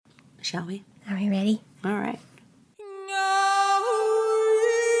Shall we? Are we ready? All right.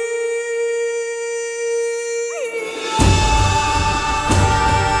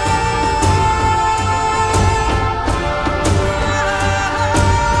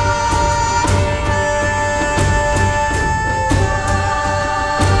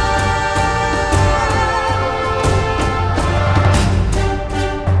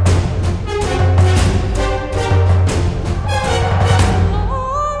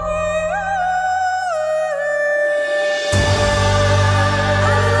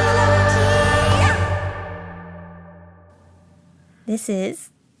 This is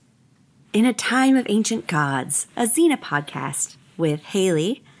In a Time of Ancient Gods, a Xena podcast with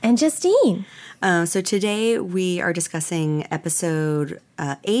Haley. and Justine. So today we are discussing episode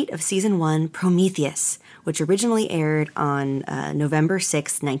 8 of season 1, Prometheus, which originally aired on November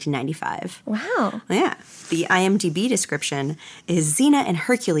 6, 1995. Wow. Yeah. The IMDb description is Xena and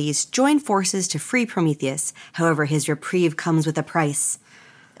Hercules join forces to free Prometheus. However, his reprieve comes with a price.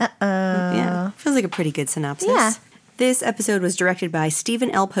 Yeah. Feels like a pretty good synopsis. Yeah. This episode was directed by Stephen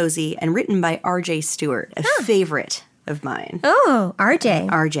L. Posey and written by R.J. Stewart, a favorite of mine. Oh, RJ.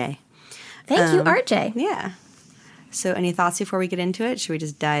 RJ. Thank you, RJ. Yeah. So any thoughts before we get into it? Should we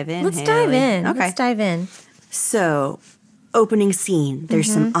just dive in? Let's dive in. Okay. Let's dive in. So, opening scene,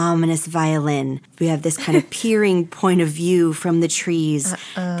 there's some ominous violin. We have this kind of peering point of view from the trees.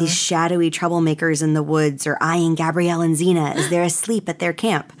 These shadowy troublemakers in the woods are eyeing Gabrielle and Xena as they're asleep at their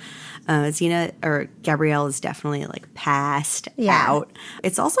camp. Xena, or Gabrielle, is definitely like passed out.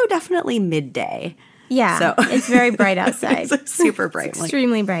 It's also definitely midday. Yeah. So It's very bright outside. It's super bright. It's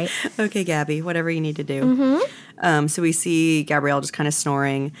extremely bright. Okay, Gabby, whatever you need to do. So we see Gabrielle just kind of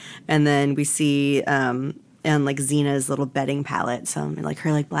snoring, and then we see and like Xena's little bedding palette, so like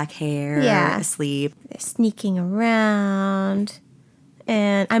her like black hair, asleep. They're sneaking around.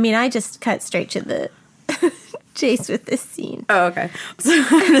 And I mean, I just cut straight to the chase with this scene. Oh, okay.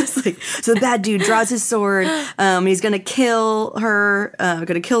 So the bad dude draws his sword. He's gonna kill her,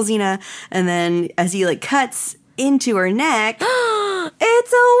 gonna kill Xena, and then as he like cuts into her neck,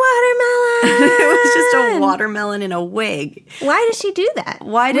 It's a watermelon! it was just a watermelon in a wig. Why does she do that?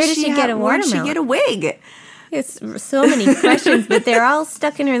 Why Where does she get a where did watermelon? she get a wig? It's so many questions, but they're all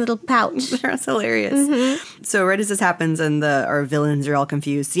stuck in her little pouch. That's hilarious. So right as this happens and our villains are all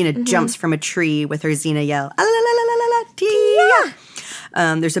confused, Xena jumps from a tree with her Xena yell, "Ah, la, la, la, la, la, la,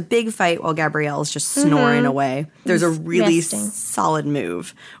 tia!" There's a big fight while Gabrielle's just snoring away. There's a really resting. solid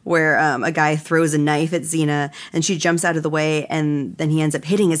move where a guy throws a knife at Xena and she jumps out of the way, and then he ends up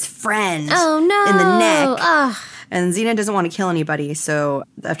hitting his friend Oh, no. in the neck. Ugh. And Xena doesn't want to kill anybody, so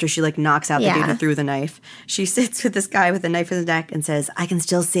after she like knocks out the dude Yeah. who threw the knife, she sits with this guy with a knife in his neck and says, "I can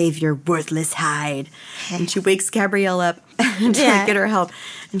still save your worthless hide." And she wakes Gabrielle up to like, get her help.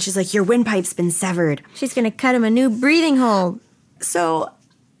 And she's like, "Your windpipe's been severed." She's going to cut him a new breathing hole. So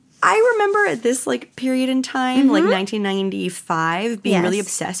I remember at this like period in time, like 1995, being really Yes.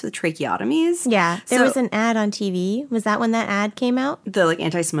 obsessed with tracheotomies. Yeah. There So- was an ad on TV. Was that when that ad came out? The like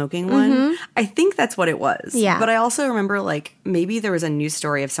anti-smoking one. I think that's what it was. Yeah. But I also remember like maybe there was a news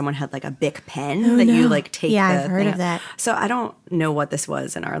story of someone had like a Bic pen that you like take. Yeah, the I've heard thing of out. that. So I don't know what this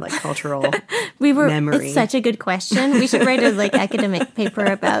was in our like cultural memory. It's such a good question. We should write a like academic paper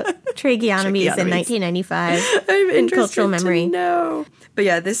about tracheotomies in 1995 I'm in cultural memory. No. But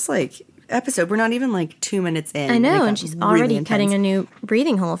yeah, this like episode, we're not even like 2 minutes in. I know, Like, and she's really already intense. cutting a new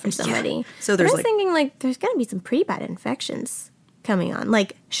breathing hole for somebody. So But there's, I was like- thinking like there's got to be some pretty bad infections coming on.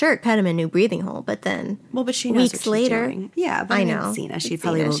 Like, sure, cut him a new breathing hole, but then Well, but she knows weeks what she's later, doing. Yeah, but I I mean, know. Xena, she It's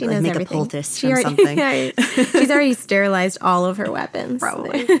probably Xena. will She like, knows make everything. a poultice She from already- something. She's already sterilized all of her weapons.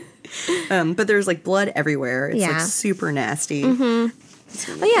 Probably. But there's like blood everywhere. It's like Yeah. super nasty. Oh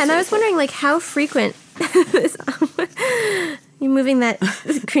yeah, and I was wondering like how frequent this. You moving that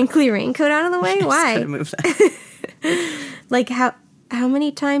crinkly raincoat out of the way? Just Why? gotta move that. Like how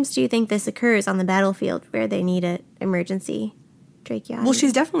many times do you think this occurs on the battlefield where they need an emergency tracheotomy? Well,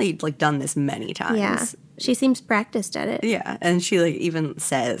 she's definitely like done this many times. yeah, she seems practiced at it. Yeah, and she like even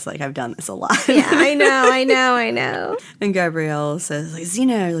says like I've done this a lot. Yeah, I know. And Gabrielle says like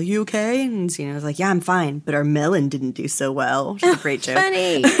Xena, are you okay? And Xena was like, yeah, I'm fine, but our melon didn't do so well. Which is a great joke.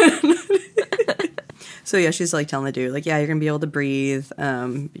 Funny. So yeah, she's like telling the dude like, yeah, you're gonna be able to breathe.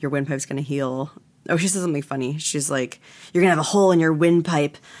 Your windpipe's gonna heal. Oh, she says something funny. She's like, you're gonna have a hole in your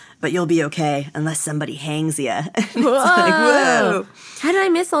windpipe, but you'll be okay unless somebody hangs you. It's like, whoa. How did I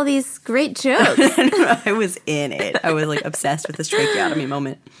miss all these great jokes? I was in it. I was like obsessed with this tracheotomy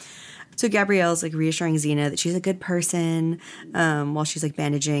moment. So Gabrielle's like reassuring Xena that she's a good person while she's like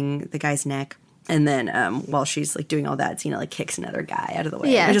bandaging the guy's neck. And then while she's like doing all that, Xena like kicks another guy out of the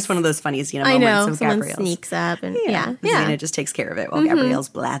way. Yes. It's just one of those funny Xena I moments know. of Someone Gabrielle's. sneaks up and yeah. Xena just takes care of it while Gabrielle's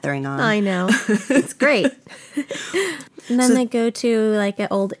blathering on. I know. It's great. And then they go to like an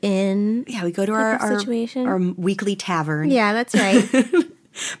old inn. Yeah, we go to situation. our weekly tavern. Yeah, that's right.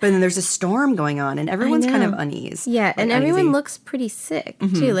 But then there's a storm going on, and everyone's kind of uneasy. Yeah, and everyone uneasy. looks pretty sick,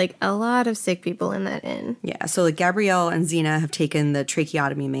 too. Like, a lot of sick people in that inn. Yeah, so like Gabrielle and Xena have taken the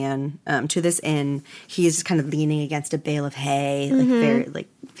tracheotomy man to this inn. He's kind of leaning against a bale of hay, like very, like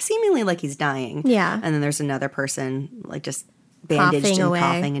seemingly like he's dying. Yeah. And then there's another person, like just bandaged Coughing and away.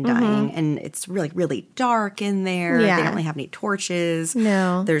 coughing and dying. And it's really, really dark in there. Yeah. They don't really have any torches.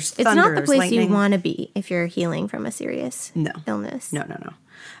 No. There's It's thunder, not the there's place lightning. you want to be if you're healing from a serious No. illness. No.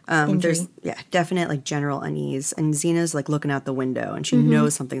 There's definite like general unease, and Xena's like looking out the window, and she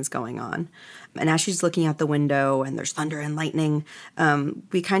knows something's going on. And as she's looking out the window, and there's thunder and lightning,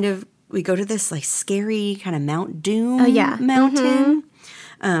 we go to this like scary kind of Mount Doom mountain.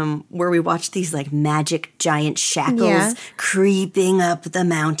 Where we watch these like magic giant shackles creeping up the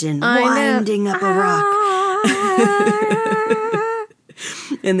mountain, winding up a rock.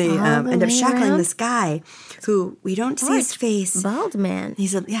 And they end up shackling this guy who we don't see his face. Bald man.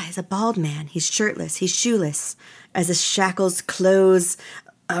 He's a bald man. He's shirtless. He's shoeless. As the shackles close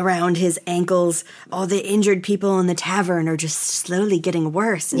around his ankles, all the injured people in the tavern are just slowly getting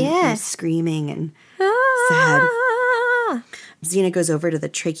worse and screaming and sad. Xena goes over to the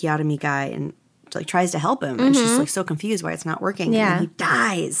tracheotomy guy and like tries to help him, and she's like so confused why it's not working. Yeah. And he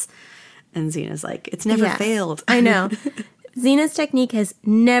dies. And Xena's like, it's never failed. I know. Xena's technique has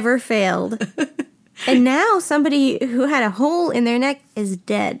never failed. And now somebody who had a hole in their neck is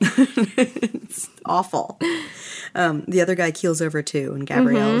dead. It's awful. The other guy keels over too, and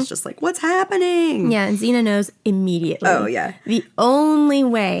Gabrielle is just like, what's happening? Yeah, and Xena knows immediately. Oh, yeah. The only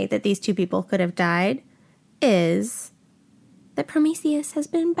way that these two people could have died is that Prometheus has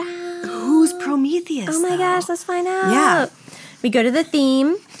been bound. Who's Prometheus? Oh my gosh, let's find out. Yeah. We go to the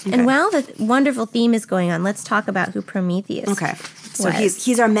theme, and while the wonderful theme is going on, let's talk about who Prometheus Okay. So was.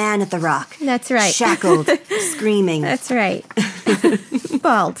 he's our man at the rock. That's right. Shackled, screaming, That's right.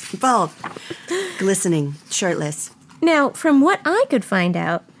 Bald. glistening, shirtless. Now, from what I could find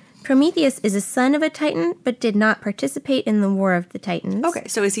out, Prometheus is a son of a Titan, but did not participate in the War of the Titans. Okay,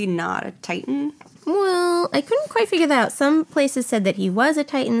 so is he not a Titan? Well, I couldn't quite figure that out. Some places said that he was a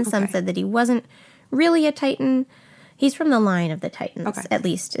Titan. Some said that he wasn't really a Titan. He's from the line of the Titans, at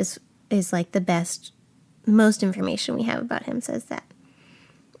least, is like the most information we have about him says that.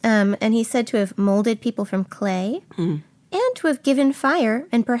 And he's said to have molded people from clay and to have given fire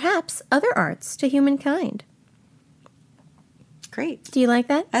and perhaps other arts to humankind. Great. Do you like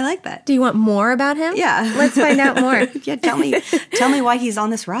that? I like that. Do you want more about him? Yeah. Let's find out more. Yeah, tell me why he's on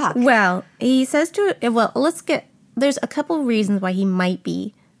this rock. Well, he says there's a couple reasons why he might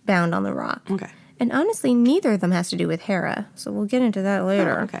be bound on the rock. Okay. And honestly, neither of them has to do with Hera, so we'll get into that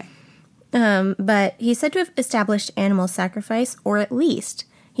later. Oh, okay. But he's said to have established animal sacrifice, or at least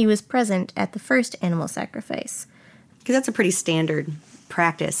he was present at the first animal sacrifice. Because that's a pretty standard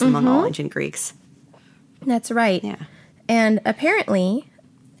practice among all ancient Greeks. That's right. Yeah. And apparently,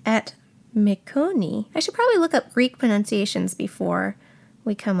 at Mycenae, I should probably look up Greek pronunciations before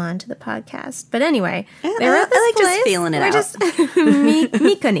we come on to the podcast. But anyway, they're at this I like place. just feeling it out. Just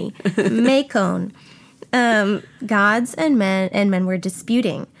Mycenae, Macon. Gods and men were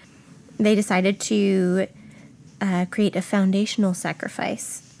disputing. They decided to create a foundational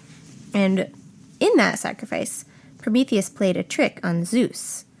sacrifice. And in that sacrifice, Prometheus played a trick on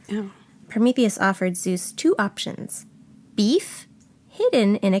Zeus. Oh. Prometheus offered Zeus two options: beef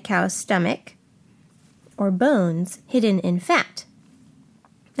hidden in a cow's stomach, or bones hidden in fat.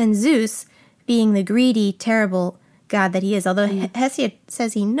 And Zeus, being the greedy, terrible god that he is, although Hesiod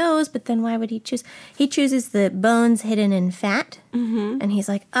says he knows, but then why would he choose? He chooses the bones hidden in fat, and he's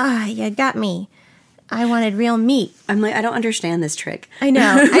like, you got me. I wanted real meat. I'm like, I don't understand this trick. I know.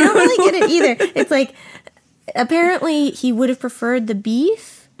 I don't really get it either. It's like, apparently he would have preferred the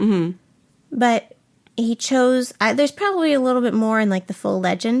beef, but he chose, there's probably a little bit more in like the full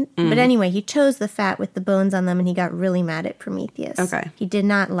legend, but anyway, he chose the fat with the bones on them, and he got really mad at Prometheus. Okay. He did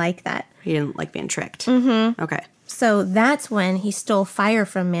not like that. He didn't like being tricked. Okay. So that's when he stole fire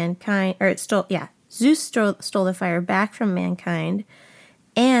from mankind, Zeus stole the fire back from mankind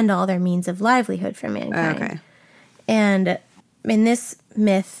and all their means of livelihood from mankind. Okay. And in this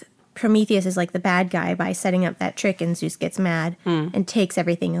myth, Prometheus is like the bad guy by setting up that trick, and Zeus gets mad and takes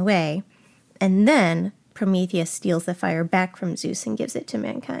everything away. And then Prometheus steals the fire back from Zeus and gives it to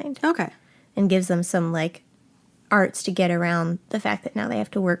mankind. Okay. And gives them some like arts to get around the fact that now they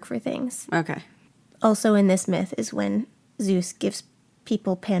have to work for things. Okay. also in this myth is when Zeus gives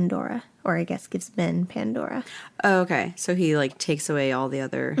people Pandora, or I guess gives men Pandora. Oh, okay. So he like takes away all the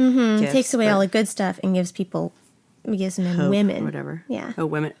other gifts, Takes away but all the good stuff and gives men hope, women. or whatever. Yeah. Oh,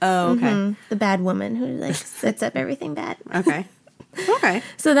 women. Oh, okay. The bad woman who like sets up everything bad. Okay. Okay.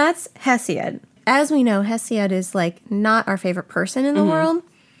 So that's Hesiod. As we know, Hesiod is like not our favorite person in the world.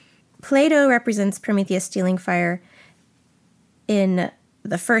 Plato represents Prometheus stealing fire in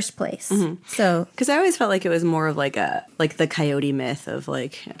the first place. So, Because I always felt like it was more of like the coyote myth of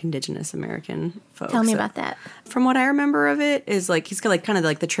like indigenous American folks. tell me about that. From what I remember of it, is like he's kind of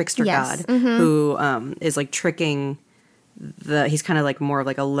like the trickster Yes. god who is like tricking he's kind of like more of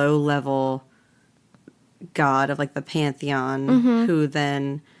like a low level god of like the pantheon who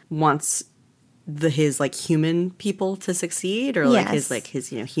then wants his like human people to succeed, or like his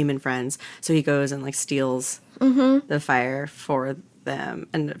human friends. So he goes and like steals the fire for them,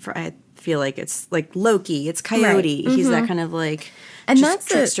 and I feel like it's like Loki, it's Coyote. He's that kind of like And just that's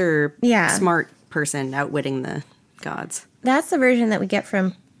trickster, yeah. smart person outwitting the gods. That's the version that we get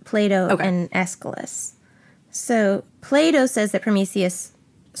from Plato and Aeschylus. So Plato says that Prometheus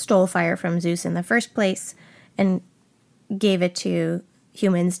stole fire from Zeus in the first place and gave it to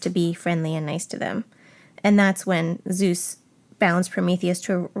humans to be friendly and nice to them. And that's when Zeus bounds Prometheus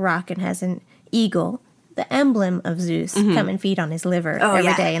to a rock and has an eagle, the emblem of Zeus, come and feed on his liver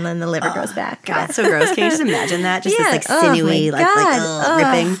every day, and then the liver goes back. God, so gross. Can you just imagine that? Just this like sinewy,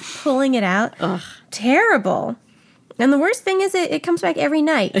 ripping. Pulling it out. Terrible. And the worst thing is it comes back every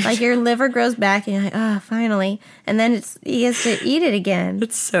night. Like your liver grows back and you're like, finally. And then he has to eat it again.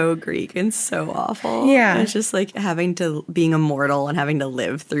 It's so Greek and so awful. Yeah. And it's just like being immortal and having to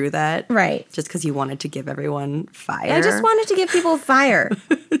live through that. Right. Just because you wanted to give everyone fire. I just wanted to give people fire.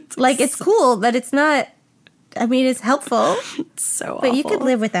 It's cool, but it's not, it's helpful. It's so awful. But you could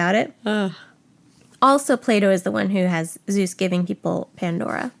live without it. Also, Plato is the one who has Zeus giving people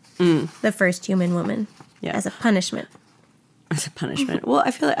Pandora, the first human woman, as a punishment. As a punishment. Well,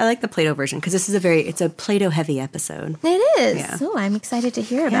 I feel like I like the Plato version because this is it's a Plato-heavy episode. It is. Yeah. So I'm excited to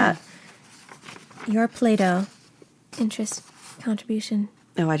hear about your Plato interest contribution.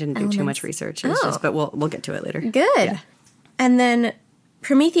 Oh, I didn't do too much Elements. research. It's just, but we'll get to it later. Good. Yeah. And then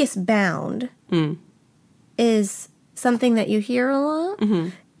Prometheus Bound is something that you hear a lot.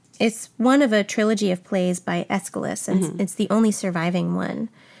 It's one of a trilogy of plays by Aeschylus, and it's the only surviving one.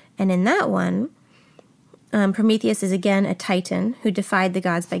 And in that one, Prometheus is again a titan who defied the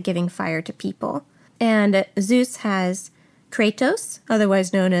gods by giving fire to people. And Zeus has Kratos,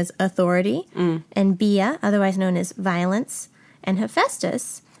 otherwise known as authority, and Bia, otherwise known as violence, and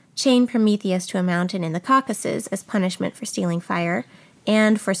Hephaestus chained Prometheus to a mountain in the Caucasus as punishment for stealing fire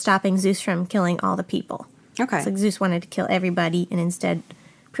and for stopping Zeus from killing all the people. Okay. So Zeus wanted to kill everybody, and instead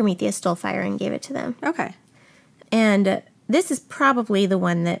Prometheus stole fire and gave it to them. Okay. And this is probably the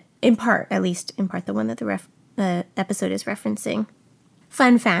one that, in part, the one that the episode is referencing.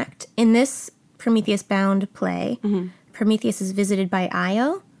 Fun fact, in this Prometheus Bound play, Prometheus is visited by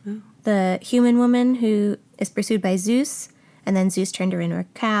Io, the human woman who is pursued by Zeus, and then Zeus turned her into a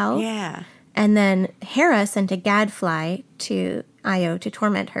cow. Yeah. And then Hera sent a gadfly to Io to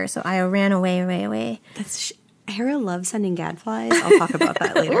torment her, so Io ran away. Hera loves sending gadflies. I'll talk about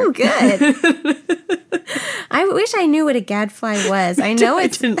that later. Oh, good. I wish I knew what a gadfly was. I know I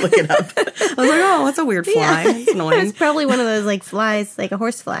didn't look it up. I was like, oh, what's a weird fly? It's annoying. It's probably one of those like flies, like a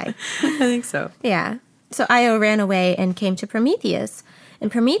horsefly. I think so. Yeah. So Io ran away and came to Prometheus.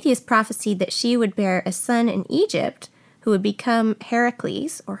 And Prometheus prophesied that she would bear a son in Egypt who would become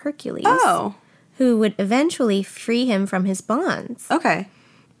Heracles or Hercules. Oh. Who would eventually free him from his bonds. Okay.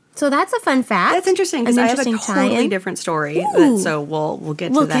 So that's a fun fact. That's interesting because I have a totally tie-in. different story. So we'll get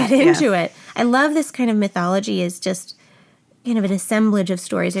to We'll that. get into it. I love this kind of mythology is just kind of an assemblage of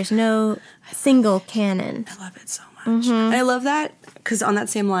stories. There's no single canon. I love it so much. And I love that because on that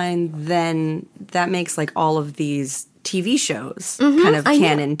same line, then that makes like all of these TV shows kind of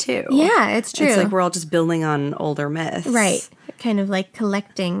canon too. Yeah, it's true. It's like we're all just building on older myths. Right. Kind of like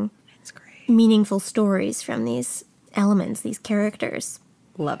collecting It's great. meaningful stories from these elements, these characters.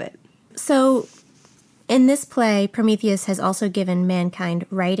 Love it. So in this play, Prometheus has also given mankind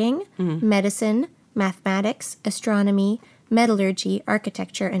writing, medicine, mathematics, astronomy, metallurgy,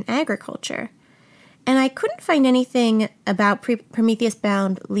 architecture, and agriculture. And I couldn't find anything about Prometheus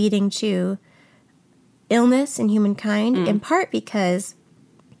Bound leading to illness in humankind, in part because,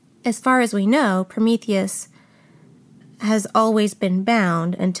 as far as we know, Prometheus has always been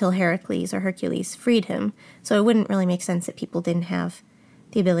bound until Heracles or Hercules freed him. So it wouldn't really make sense that people didn't have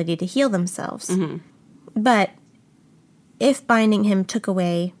the ability to heal themselves. But if binding him took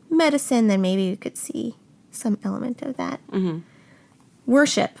away medicine, then maybe we could see some element of that. Mm-hmm.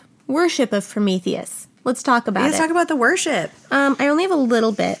 Worship of Prometheus. Let's talk about it. Let's talk about the worship. I only have a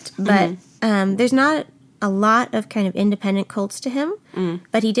little bit, but there's not a lot of kind of independent cults to him,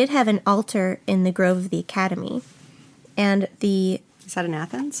 but he did have an altar in the Grove of the Academy. And is that in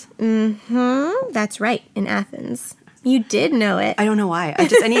Athens? Mm-hmm. That's right, in Athens. You did know it. I don't know why.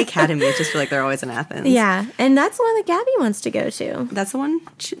 Any academy, I just feel like they're always in Athens. Yeah, and that's the one that Gabby wants to go to. That's the one?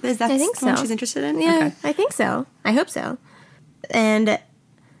 I think so. One she's interested in? Yeah, okay. I think so. I hope so. And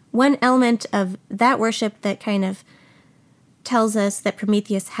one element of that worship that kind of tells us that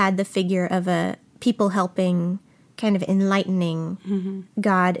Prometheus had the figure of a people-helping, kind of enlightening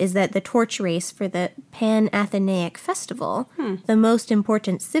god is that the torch race for the Pan-Athenaic Festival, the most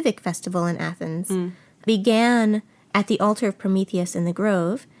important civic festival in Athens, began at the altar of Prometheus in the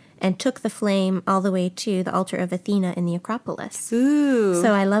Grove and took the flame all the way to the altar of Athena in the Acropolis. Ooh.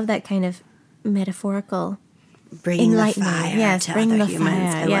 So I love that kind of metaphorical bringing the enlightenment. fire Yes, to bring other the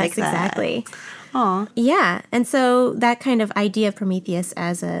humans. fire. I Yes, like that. exactly. Aw. Yeah, and so that kind of idea of Prometheus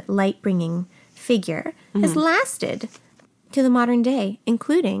as a light-bringing figure has lasted to the modern day,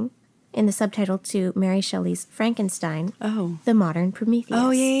 including in the subtitle to Mary Shelley's Frankenstein, The Modern Prometheus.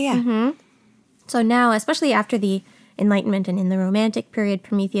 Oh, yeah. So now, especially after the Enlightenment and in the Romantic period,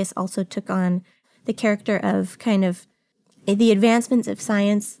 Prometheus also took on the character of kind of the advancements of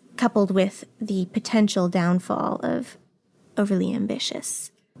science coupled with the potential downfall of overly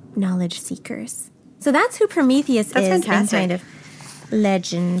ambitious knowledge seekers. So that's who Prometheus is fantastic. in kind of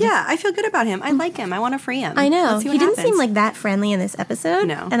legend. Yeah, I feel good about him. I like him. I want to free him. I know. Let's see what He didn't happens. seem like that friendly in this episode.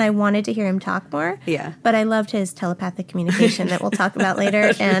 No. And I wanted to hear him talk more. Yeah. But I loved his telepathic communication that we'll talk about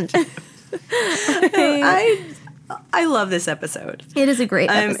later. And I love this episode. it is a great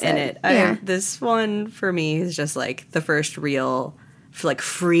I'm episode. in it. Yeah. This one for me is just like the first real, like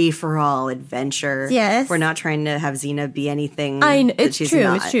free for all adventure. Yes. We're not trying to have Xena be anything. It's that she's true.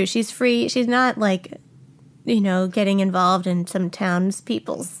 Not. It's true. She's free. She's not like, getting involved in some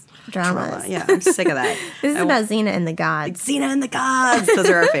townspeople's dramas. Yeah, I'm sick of that. This is about Xena and the gods. Xena and the gods. Those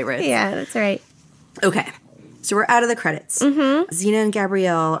are our favorites. Yeah, that's right. Okay. So we're out of the credits. Xena and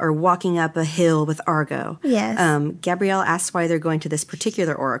Gabrielle are walking up a hill with Argo. Yes. Gabrielle asks why they're going to this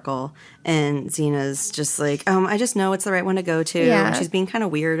particular oracle, and Xena's just like, I just know it's the right one to go to. Yeah. And she's being kind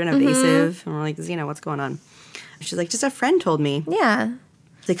of weird and evasive. And we're like, Xena, what's going on? She's like, just a friend told me. Yeah.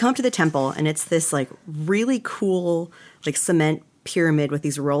 They come up to the temple, and it's this like really cool like cement pyramid with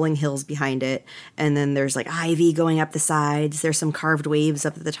these rolling hills behind it, and then there's like ivy going up the sides. There's some carved waves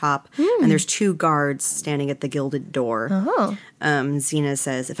up at the top, and there's two guards standing at the gilded door. Oh. Xena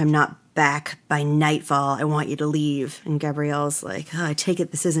says, if I'm not back by nightfall, I want you to leave. And Gabrielle's like, I take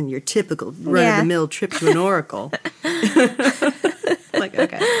it this isn't your typical run-of-the-mill trip to an oracle. Like,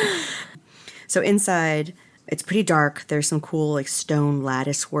 okay. So inside, it's pretty dark. There's some cool like stone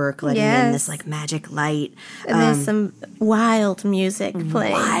lattice work letting in this like magic light. And there's some wild music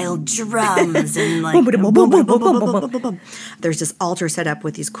playing. Wild drums and like boom, boom, boom, boom, boom, boom, boom, boom. There's this altar set up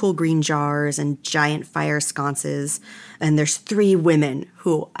with these cool green jars and giant fire sconces. And there's three women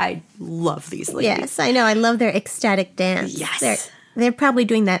who I love these ladies. Yes, I know. I love their ecstatic dance. Yes. They're probably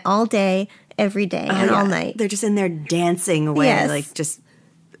doing that all day, every day, and all night. They're just in there dancing away, Yes. like just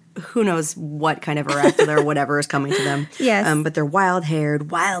who knows what kind of oracular or whatever is coming to them. Yes. But they're wild-haired,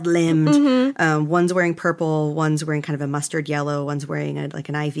 wild-limbed. One's wearing purple, one's wearing kind of a mustard yellow, one's wearing like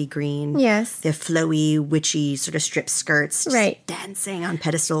an ivy green. Yes. They have flowy, witchy sort of striped skirts, just Right. dancing on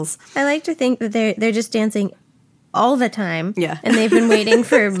pedestals. I like to think that they're just dancing all the time. Yeah. And they've been waiting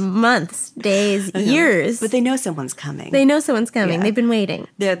for months, days, years. But they know someone's coming. They know someone's coming. Yeah. They've been waiting.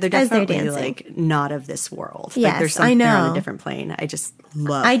 They're as they're definitely dancing. like not of this world. Yes, like there's I something they're on know. a different plane. I just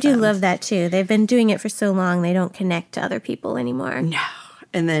love I do them. love that too. They've been doing it for so long, they don't connect to other people anymore. No.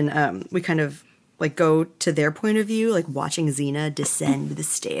 And then we kind of like go to their point of view, like watching Xena descend the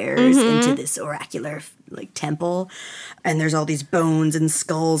stairs into this oracular like temple. And there's all these bones and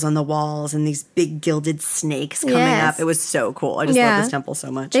skulls on the walls and these big gilded snakes coming Yes. up. It was so cool. I just Yeah. love this temple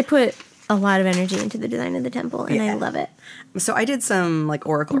so much. They put a lot of energy into the design of the temple, and I love it. So I did some like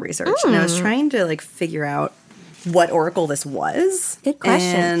oracle research and I was trying to like figure out what oracle this was. Good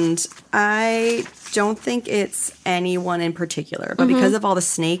question. And I don't think it's anyone in particular, but because of all the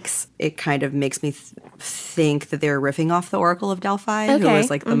snakes, it kind of makes me think that they're riffing off the Oracle of Delphi, who Okay. was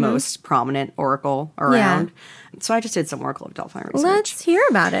like the most prominent oracle around. So I just did some Oracle of Delphi research. Let's hear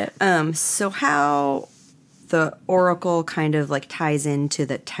about it. So how the oracle kind of like ties into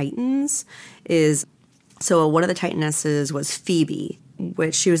the Titans is, so one of the Titanesses was Phoebe,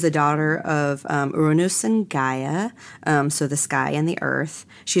 which she was the daughter of Uranus and Gaia, so the sky and the earth.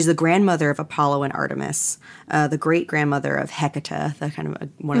 She's the grandmother of Apollo and Artemis, the great-grandmother of Hecate, the kind of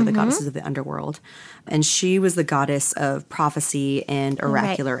one of the goddesses of the underworld. And she was the goddess of prophecy and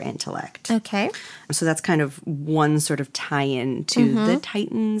oracular intellect. Okay. So that's kind of one sort of tie-in to the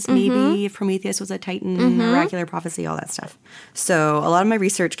Titans, maybe, if Prometheus was a Titan, oracular prophecy, all that stuff. So a lot of my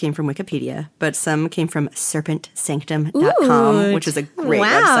research came from Wikipedia, but some came from serpentsanctum.com, which is a great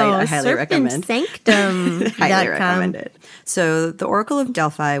website. I highly recommend. Serpentsanctum.com. Highly recommend it. So the Oracle of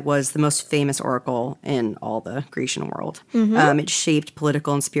Delphi was the most famous oracle in all the Grecian world. It shaped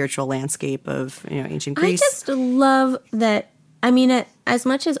political and spiritual landscape of ancient Greece. I just love that. I mean, as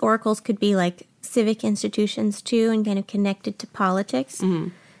much as oracles could be like civic institutions too and kind of connected to politics,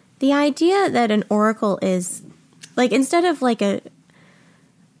 the idea that an oracle is like, instead of like I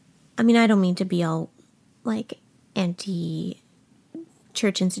don't mean to be all like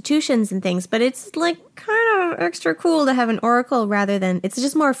anti-church institutions and things, but it's like kind of extra cool to have an oracle rather than, it's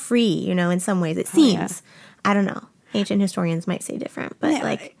just more free, in some ways it seems. I don't know. Ancient historians might say different, but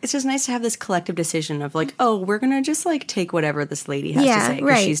it's just nice to have this collective decision of like, oh, we're going to just like take whatever this lady has to say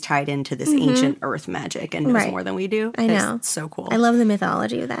because she's tied into this ancient earth magic and knows more than we do. I know. It's so cool. I love the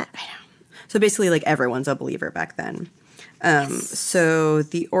mythology of that. I know. So basically like everyone's a believer back then. So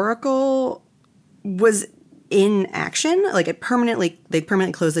the oracle was in action, like they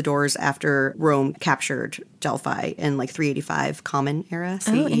permanently closed the doors after Rome captured Delphi in like 385 Common Era CE.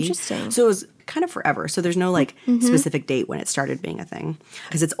 Oh, interesting. So it was kind of forever. So there's no like specific date when it started being a thing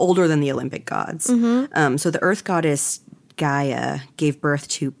because it's older than the Olympic gods. So the earth goddess Gaia gave birth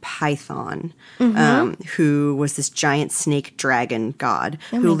to Python, who was this giant snake dragon god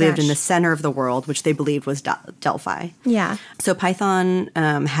who lived in the center of the world, which they believed was Delphi. Yeah. So Python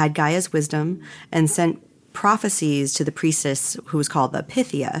had Gaia's wisdom and sent prophecies to the priestess who was called the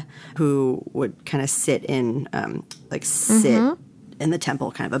Pythia, who would kind of sit in the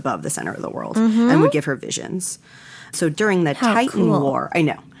temple kind of above the center of the world and would give her visions. So during the Titan War, I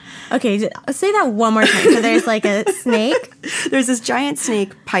know. Okay, say that one more time. So there's like a snake. There's this giant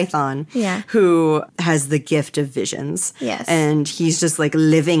snake, Python, who has the gift of visions. Yes. And he's just like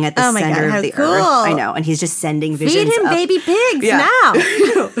living at the center of the earth. I know. And he's just sending visions Feed him up. baby pigs now.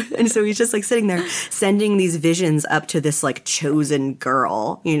 And so he's just like sitting there sending these visions up to this like chosen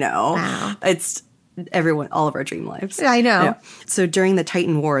girl, Wow. It's all of our dream lives. I know. Yeah. So during the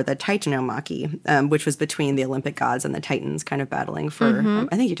Titan War, the Titanomachy, which was between the Olympic gods and the Titans kind of battling for,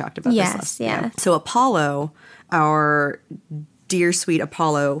 I think you talked about this last. Yeah. So Apollo, our dear sweet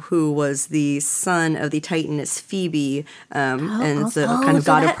Apollo, who was the son of the Titaness Phoebe, and so kind of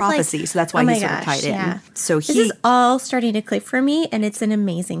god of prophecy. So that's why he's sort of tied in. So this is all starting to click for me, and it's an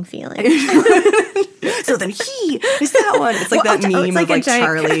amazing feeling. So then he is that one. It's like that meme of like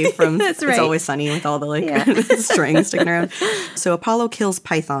Charlie from It's Always Sunny with all the like strings sticking around. So Apollo kills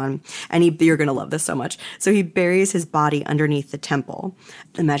Python, and you're going to love this so much. So he buries his body underneath the temple.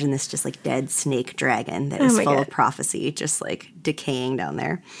 Imagine this just like dead snake dragon that is full of prophecy, just like decaying down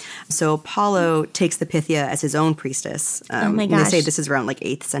there. So Apollo takes the Pythia as his own priestess. They say this is around like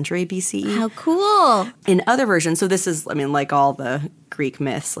 8th century BCE. How cool. In other versions, so this is, like all the Greek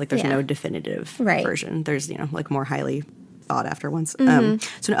myths, like there's no definitive version. There's, like more highly thought after ones. So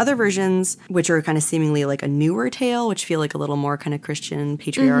in other versions, which are kind of seemingly like a newer tale, which feel like a little more kind of Christian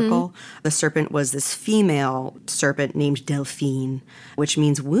patriarchal, the serpent was this female serpent named Delphine, which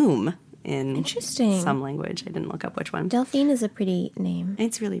means womb in some language. I didn't look up which one. Delphine is a pretty name.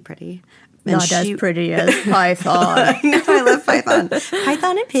 It's really pretty. Not as pretty as Python. No, I love Python.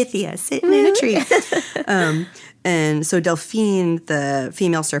 Python and Pythia sitting in a tree. And so Delphine, the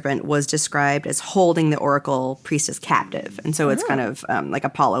female serpent, was described as holding the oracle priestess captive. And so it's kind of like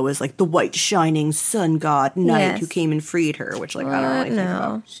Apollo is like the white shining sun god knight who came and freed her, which like I don't really think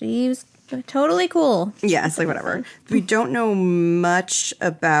about. She's totally cool. Yeah, it's like whatever. We don't know much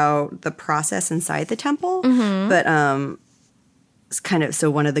about the process inside the temple, but it's kind of, so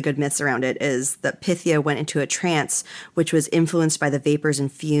one of the good myths around it is that Pythia went into a trance, which was influenced by the vapors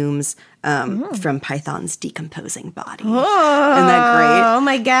and fumes from Python's decomposing body. Oh, isn't that great? Oh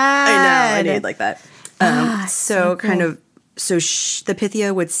my God. I know, I did like that. So kind of, the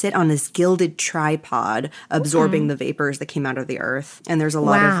Pythia would sit on this gilded tripod, absorbing the vapors that came out of the earth. And there's a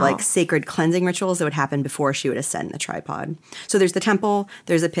lot of like sacred cleansing rituals that would happen before she would ascend the tripod. So there's the temple,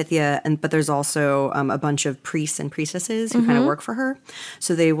 there's a Pythia, but there's also a bunch of priests and priestesses who kind of work for her.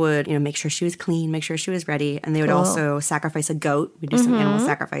 So they would, make sure she was clean, make sure she was ready, and they would also sacrifice a goat. We do some animal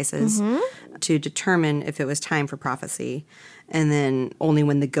sacrifices to determine if it was time for prophecy. And then only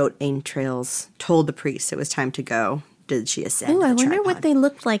when the goat entrails told the priest it was time to go, did she ascend? Ooh, I the wonder tripod. what they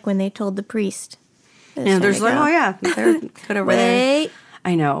looked like when they told the priest. Yeah, there's like, oh yeah, they're good over there. Wait.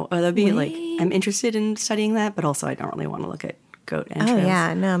 I know. Oh, that'd be like, Wait. I'm interested in studying that, but also I don't really want to look at goat Oh, entrails.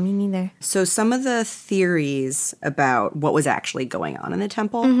 yeah. No, me neither. So some of the theories about what was actually going on in the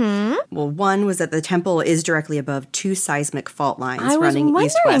temple. Well, one was that the temple is directly above two seismic fault lines I was running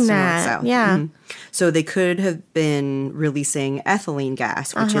east, wondering west, that. and north, south. Yeah. So they could have been releasing ethylene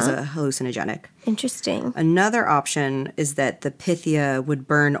gas, which is a hallucinogenic. Interesting. Another option is that the Pythia would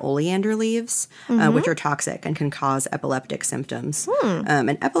burn oleander leaves, which are toxic and can cause epileptic symptoms.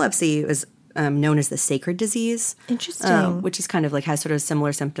 And epilepsy is known as the sacred disease. Interesting. Which is kind of like has sort of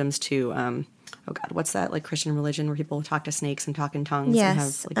similar symptoms to, oh God, what's that like Christian religion where people talk to snakes and talk in tongues? Yes.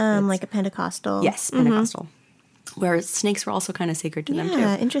 And has, like, Like a Pentecostal. yes, Pentecostal. Where snakes were also kind of sacred to them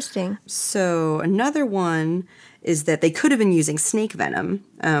Yeah, too. interesting. So another one is that they could have been using snake venom,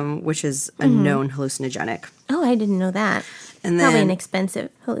 which is a known hallucinogenic. Oh, I didn't know that. And Probably then an expensive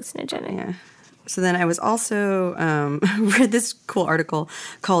hallucinogenic. yeah. So then I was also read this cool article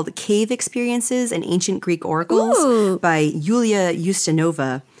called "Cave Experiences and Ancient Greek Oracles" Ooh. by Yulia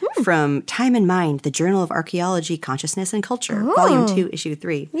Ustinova from Time and Mind, the Journal of Archaeology, Consciousness, and Culture, Volume 2, Issue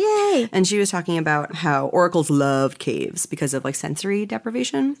 3. Yay. And she was talking about how oracles loved caves because of like sensory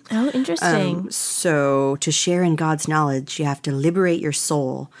deprivation. Oh, interesting. So to share in God's knowledge, you have to liberate your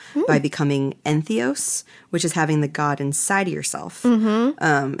soul by becoming entheos, which is having the God inside of yourself.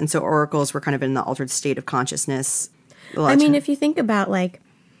 And so oracles were kind of in the altered state of consciousness. I mean, if you think about like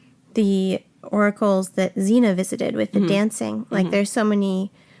the oracles that Xena visited with the dancing, like there's so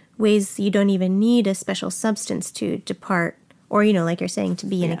many ways you don't even need a special substance to depart, or, you know, like you're saying, to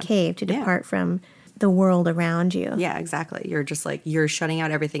be in a cave, to depart from the world around you. yeah, exactly. You're just like, you're shutting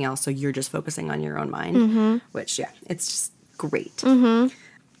out everything else, so you're just focusing on your own mind, which, yeah, it's just great.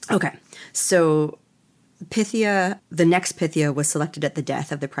 Okay, so Pythia, the next Pythia was selected at the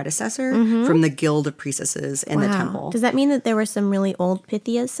death of the predecessor from the guild of priestesses in the temple. Does that mean that there were some really old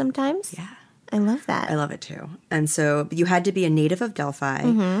Pythias sometimes? Yeah. I love that. I love it too. And so you had to be a native of Delphi.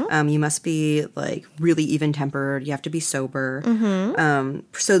 You must be like really even tempered. You have to be sober.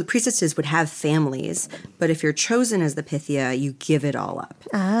 So the priestesses would have families, but if you're chosen as the Pythia, you give it all up.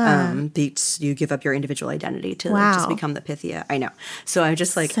 You give up your individual identity to like, just Wow. become the Pythia. I know. So I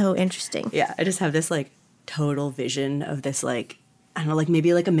just like, So interesting. yeah, I just have this like total vision of this like, I don't know, like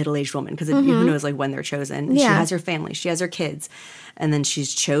maybe like a middle-aged woman, because who knows like when they're chosen. And She Yeah. has her family, she has her kids, and then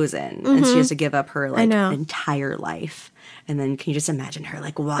she's chosen, and she has to give up her like know. entire life. And then can you just imagine her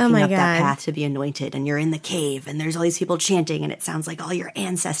like walking my up that God. path to be anointed, and you're in the cave, and there's all these people chanting, and it sounds like all your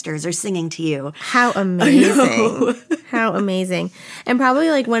ancestors are singing to you. How amazing. How amazing. And probably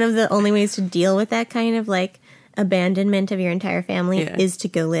like one of the only ways to deal with that kind of like abandonment of your entire family Yeah. is to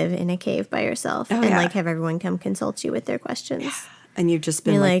go live in a cave by yourself and yeah. like have everyone come consult you with their questions. And you've just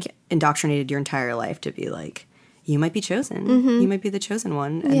been You're like, like- indoctrinated your entire life to be like, you might be chosen. You might be the chosen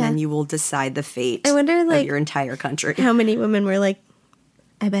one, and Yeah. then you will decide the fate I wonder, of like, your entire country. How many women were like,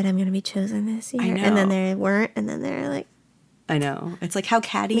 I bet I'm going to be chosen this year. know. And then they weren't. And then they're like, I know. It's like how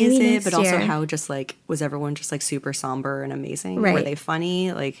catty Maybe is it, next but also year. how just like was everyone just like super somber and amazing? Were Right. they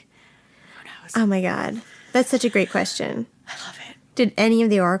funny? Like, oh my God. That's such a great question. I love it. Did any of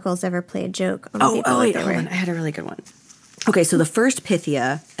the oracles ever play a joke on the people that wait, they hold were? on. I had a really good one. Okay, so the first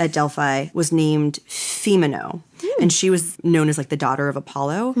Pythia at Delphi was named Phemino, and she was known as like the daughter of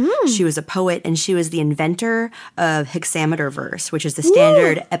Apollo. She was a poet, and she was the inventor of hexameter verse, which is the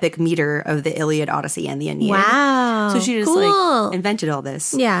standard epic meter of the Iliad, Odyssey, and the Aeneid. Wow. So she just cool. like invented all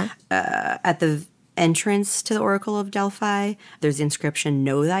this. Yeah. At the entrance to the Oracle of Delphi, there's the inscription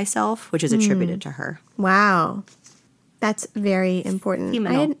 "Know Thyself," which is attributed to her. Wow. That's very important.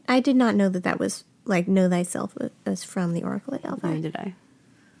 Phenomenal. I did not know that was like Know Thyself was from the Oracle at Delphi. Neither did I.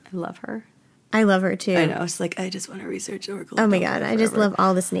 I love her. I love her too. I know. It's like I just want to research Oracle. Oh of my Delphi God. I just forever. love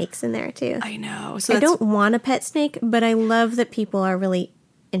all the snakes in there too. I know. So I that's, don't want a pet snake, but I love that people are really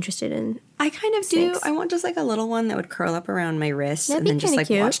interested in. I kind of do. snakes. I want just like a little one that would curl up around my wrist That'd and be then just kinda like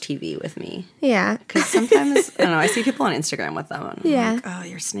cute. watch TV with me. Yeah. Because sometimes I don't know. I see people on Instagram with them. And I'm Yeah. like, oh,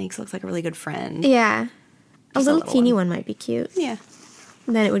 your snakes looks like a really good friend. Yeah. A Just a little little teeny one. one might be cute. Yeah.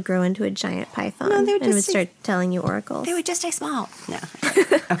 And then it would grow into a giant python. No, they would and it just would start telling you oracles. They would just stay small. No.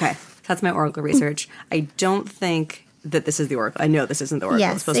 Okay. That's my Oracle research. I don't think that this is the Oracle. I know this isn't the Oracle.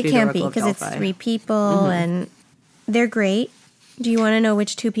 it's Yes, supposed it to be the can't be Oracle of because it's Delphi. 3 people and they're great. Do you want to know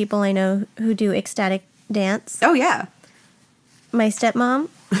which 2 people I know who do ecstatic dance? Oh, yeah. My stepmom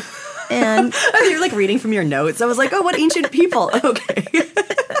and You're like reading from your notes. I was like, oh, what ancient people. Okay.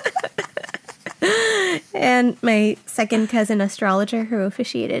 and my second cousin astrologer who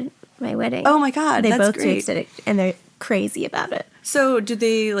officiated my wedding. Oh, my God. They that's both do great. ecstatic and they're crazy about it. So do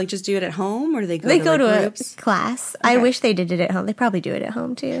they like just do it at home, or do they go They to go to groups? a class. I wish they did it at home. They probably do it at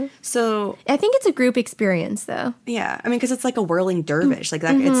home too. So I think it's a group experience though. yeah, I mean, because it's like a whirling dervish, like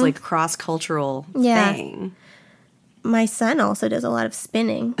that. It's like cross-cultural Yeah. thing. My son also does a lot of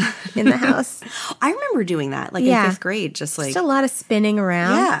spinning in the house. I remember doing that, like Yeah. in 5th grade, just like Just a lot of spinning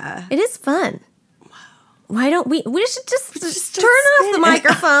around. Yeah. It is fun. Why don't we should just Just turn off the spin.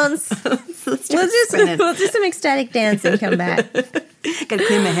 microphones. let's We'll spinning. do some ecstatic dance and come back. Gotta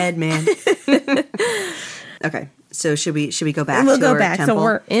clean my head, man. Okay, so should we go back? We'll to go our back. temple? So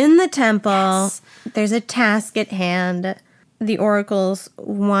we're in the temple. There's a task at hand. The oracles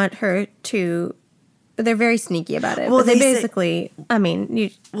want her to. They're very sneaky about it. Well, But they they say- basically. I mean, you.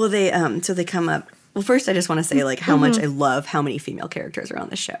 Well, they so they come up. Well, first, I just want to say like how much I love how many female characters are on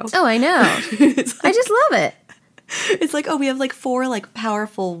the show. Oh, I know. I just love it. It's like, oh, we have like 4 like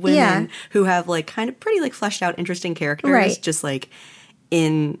powerful women Yeah. who have like kind of pretty like fleshed out, interesting characters, Right. just like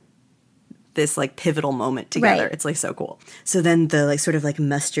in this like pivotal moment together. Right. It's like so cool. So then the like sort of like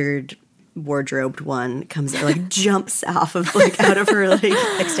mustard wardrobed one comes like jumps off of like out of her like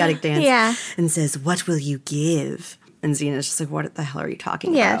ecstatic dance Yeah. and says, "What will you give?" And Xena's just like, "What the hell are you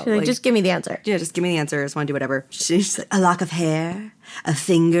talking Yeah. about?" She's like, just give me the answer. yeah, just give me the answer. I just want to do whatever. She's like, a lock of hair, a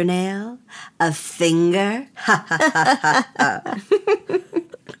fingernail, a finger.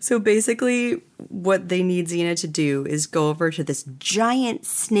 So basically, what they need Xena to do is go over to this giant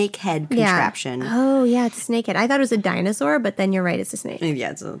snake head contraption. Yeah. Oh, yeah. It's a snakehead. I thought it was a dinosaur, but then you're right. It's a snake. Yeah,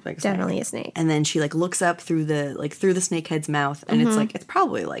 it's a big snake. Definitely a snake. And then she like looks up through the snake head's mouth, and it's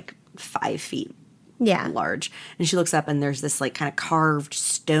probably like 5 feet Yeah. large. And she looks up, and there's this like kind of carved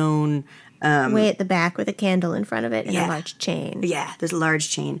stone. Way at the back with a candle in front of it and Yeah. a large chain. Yeah, there's a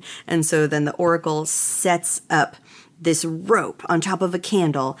large chain. And so then the oracle sets up this rope on top of a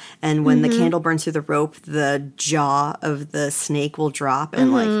candle, and when the candle burns through the rope, the jaw of the snake will drop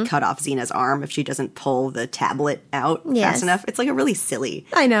and like cut off Xena's arm if she doesn't pull the tablet out Yes. fast enough. It's like a really silly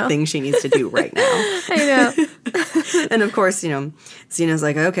I know. thing she needs to do right now. I know. And of course, Xena's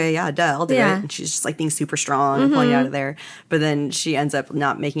like, okay, yeah, duh, I'll do Yeah. it. And she's just like being super strong and pulling it out of there. But then she ends up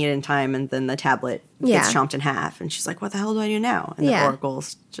not making it in time, and then the tablet gets Yeah. chomped in half. And she's like, what the hell do I do now? And Yeah. the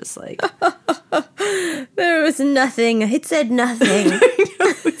oracle's just like, There was nothing. It said nothing.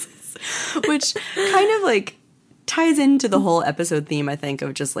 which kind of like ties into the whole episode theme, I think,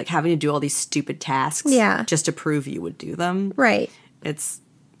 of just like having to do all these stupid tasks Yeah. just to prove you would do them. Right. It's,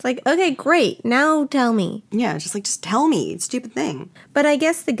 It's like, okay, great. Now tell me. yeah, just tell me, stupid thing. But I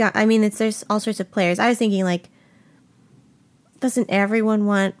guess there's all sorts of players. I was thinking, like, doesn't everyone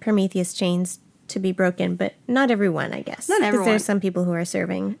want Prometheus chains to be broken? But not everyone, I guess. Not 'Cause everyone. there's some people who are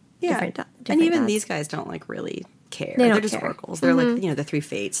serving different and even gods. these guys don't like really care. They don't They're just care. oracles. They're like, the 3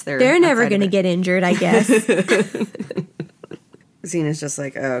 fates. They're never outside going to of it. get injured, I guess. Xena's just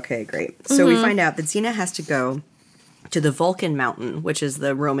like, oh, okay, great. So we find out that Xena has to go to the Vulcan Mountain, which is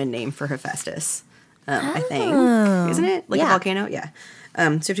the Roman name for Hephaestus, I think. Isn't it? Like a Yeah. volcano? Yeah. So you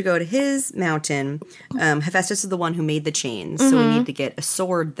have to go to his mountain. Hephaestus is the one who made the chains, so we need to get a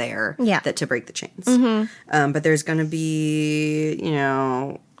sword there Yeah. to break the chains. But there's going to be,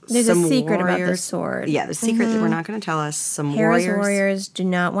 There's some a secret about the warriors. sword. Yeah, the secret that we're not going to tell us. Some Hera's warriors. warriors do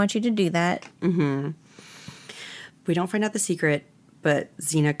not want you to do that. We don't find out the secret, but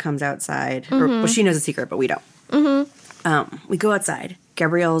Xena comes outside. Well, she knows the secret, but we don't. We go outside.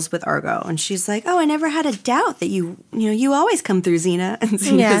 Gabrielle's with Argo, and she's like, "Oh, I never had a doubt that you always come through, Xena." And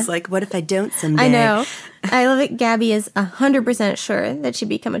Xena's Yeah. like, "What if I don't someday?" I know. I love it. Gabby is 100% sure that she'd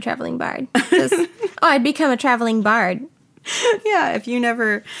become a traveling bard. I'd become a traveling bard. Yeah, if you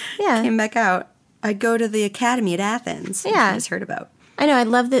never Yeah. came back out, I'd go to the academy at Athens. which Yeah. I just heard about. I know. I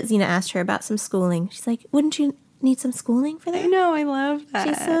love that Xena asked her about some schooling. She's like, wouldn't you need some schooling for I that? know, I love that.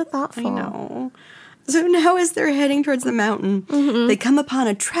 She's so thoughtful. I know. So now, as they're heading towards the mountain, they come upon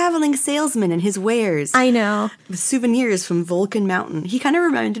a traveling salesman and his wares. I know. With souvenirs from Vulcan Mountain. He kind of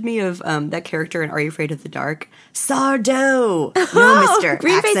reminded me of that character in Are You Afraid of the Dark? Sardo! No, mister.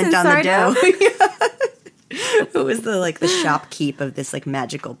 Green face Accent and on the Sardo. dough. It was the shopkeep of this like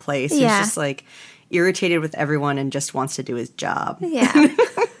magical place. Yeah. He's just like irritated with everyone and just wants to do his job. Yeah.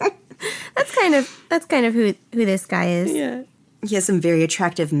 That's kind of who this guy is. Yeah. He has some very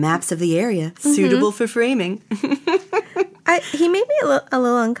attractive maps of the area, suitable for framing. He made me a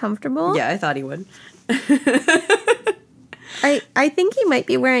little uncomfortable. Yeah, I thought he would. I think he might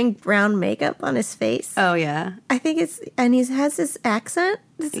be wearing brown makeup on his face. Oh, yeah. I think he has this accent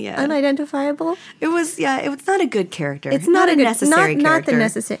that's Yeah. unidentifiable. It was not a good character. It's not a good, necessary not character. the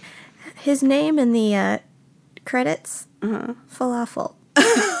necessary. His name in the credits, Uh-huh. falafel.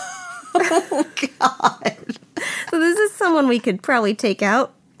 Oh, God. So this someone we could probably take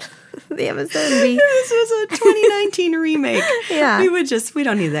out the episode. This was a 2019 remake. Yeah. We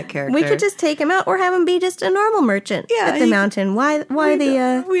don't need that character. We could just take him out or have him be just a normal merchant at the mountain. Why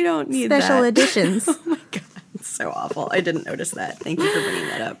we don't need special that. editions? Oh my God. It's so awful. I didn't notice that. Thank you for bringing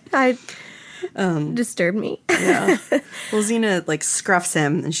that up. Disturbed me. Yeah. Well, Xena like scruffs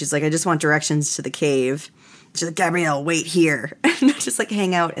him and she's like, I just want directions to the cave. She's like, Gabrielle, wait here. Just like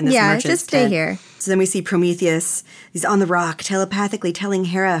hang out in this merchant's just stay tent. here. So then we see Prometheus. He's on the rock, telepathically telling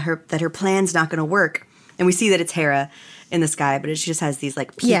Hera that her plan's not going to work. And we see that it's Hera in the sky, but she just has these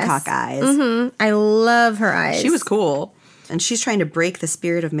like peacock eyes. Mm-hmm. I love her eyes. She was cool. And she's trying to break the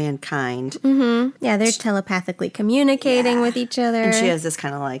spirit of mankind. Mm-hmm. Yeah, they're telepathically communicating with each other. And she has this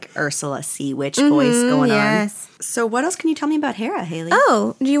kind of like Ursula Sea Witch voice going on. So what else can you tell me about Hera, Haley?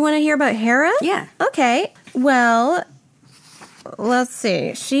 Oh, do you want to hear about Hera? Yeah. Okay. Well, let's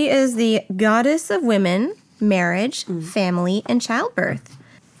see. She is the goddess of women, marriage, family, and childbirth.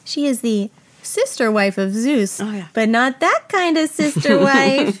 She is the sister wife of Zeus, but not that kind of sister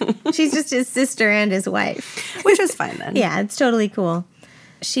wife. She's just his sister and his wife. Which is fine then. Yeah, it's totally cool.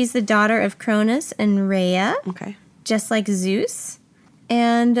 She's the daughter of Cronus and Rhea, just like Zeus.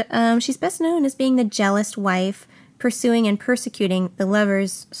 And she's best known as being the jealous wife, pursuing and persecuting the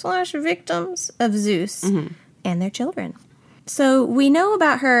lovers / victims of Zeus and their children. So we know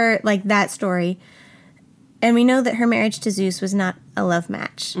about her, like that story, and we know that her marriage to Zeus was not a love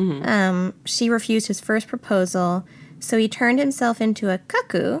match. She refused his first proposal, so he turned himself into a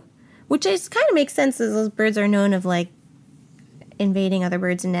cuckoo, which is kind of makes sense as those birds are known of like invading other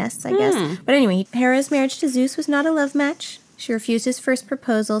birds' nests, I guess. But anyway, Hera's marriage to Zeus was not a love match. She refused his first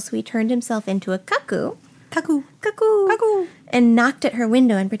proposal, so he turned himself into a cuckoo. Cuckoo, cuckoo, cuckoo. And knocked at her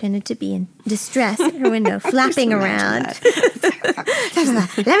window and pretended to be in distress at her window, flapping around.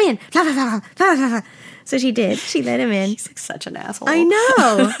 Let me in. So she did. She let him in. He's like such an asshole. I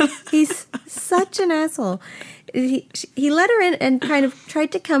know. He's such an asshole. He let her in and kind of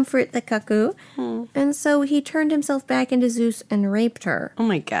tried to comfort the cuckoo. And so he turned himself back into Zeus and raped her. Oh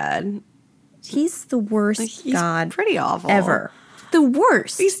my God. He's the worst god pretty awful. Ever. The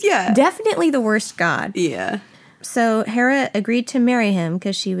worst. Definitely the worst god. Yeah. So Hera agreed to marry him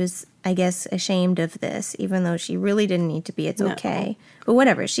because she was, I guess, ashamed of this, even though she really didn't need to be. It's okay. But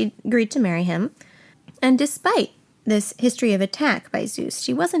whatever. She agreed to marry him. And despite this history of attack by Zeus,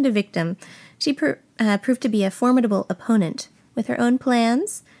 she wasn't a victim. She proved to be a formidable opponent with her own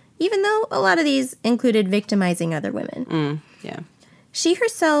plans, even though a lot of these included victimizing other women. Yeah. She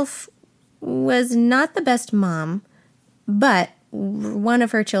herself was not the best mom, but one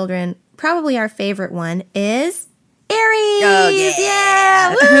of her children, probably our favorite one, is Ares! Oh,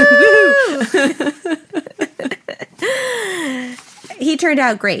 yeah! Woo! He turned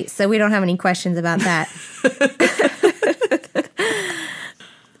out great, so we don't have any questions about that.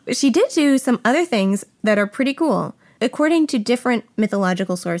 She did do some other things that are pretty cool. According to different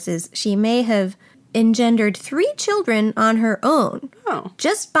mythological sources, she may have engendered 3 children on her own,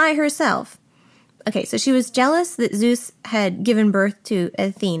 just by herself. Okay, so she was jealous that Zeus had given birth to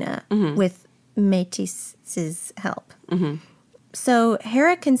Athena with Metis' help. So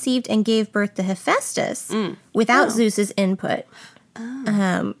Hera conceived and gave birth to Hephaestus without Zeus's input.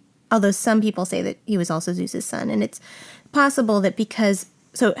 Although some people say that he was also Zeus's son. And it's possible that because...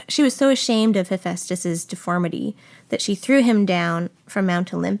 So she was so ashamed of Hephaestus's deformity that she threw him down from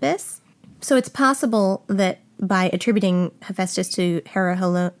Mount Olympus. So it's possible that by attributing Hephaestus to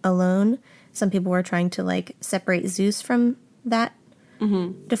Hera alone, some people were trying to like separate Zeus from that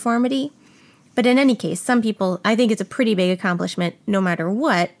deformity. But in any case, some people, I think it's a pretty big accomplishment, no matter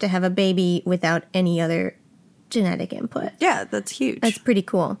what, to have a baby without any other genetic input. Yeah, that's huge. That's pretty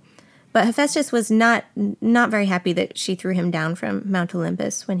cool. But Hephaestus was not very happy that she threw him down from Mount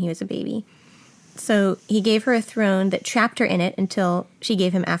Olympus when he was a baby. So he gave her a throne that trapped her in it until she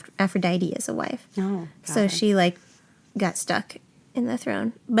gave him Aphrodite as a wife. Oh, so she like got stuck in the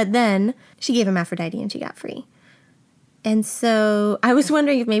throne. But then she gave him Aphrodite and she got free. And so I was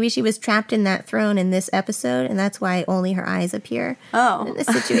wondering if maybe she was trapped in that throne in this episode, and that's why only her eyes appear in this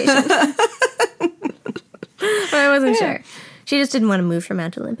situation. But I wasn't sure. She just didn't want to move from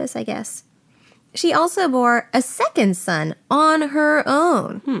Mount Olympus, I guess. She also bore a second son on her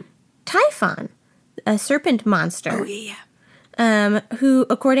own, Typhon, a serpent monster. Oh, yeah. Who,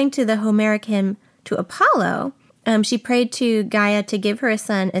 according to the Homeric hymn to Apollo, she prayed to Gaia to give her a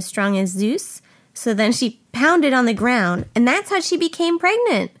son as strong as Zeus. So then she pounded on the ground, and that's how she became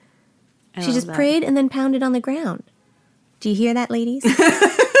pregnant. She just prayed and then pounded on the ground. Do you hear that, ladies?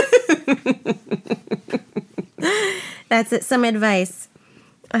 That's it. Some advice.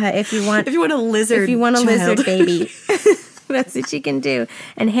 If you want If you want a lizard, if you want a child. lizard baby. That's what she can do.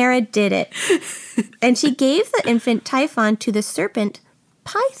 And Hera did it. And she gave the infant Typhon to the serpent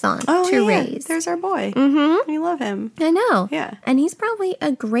Python to raise. There's our boy. Mm-hmm. We love him. I know. Yeah. And he's probably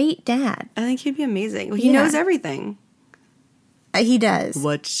a great dad. I think he'd be amazing. Well, he knows everything. He does.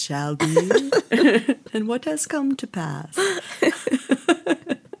 What shall be and what has come to pass.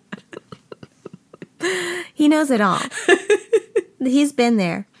 He knows it all. He's been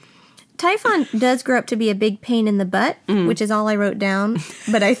there. Typhon does grow up to be a big pain in the butt, which is all I wrote down.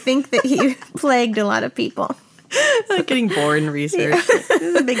 But I think that he plagued a lot of people. Like getting bored in research. This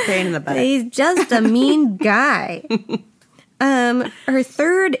is a big pain in the butt. He's just a mean guy. Her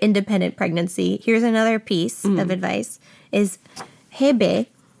third independent pregnancy, here's another piece of advice, is Hebe,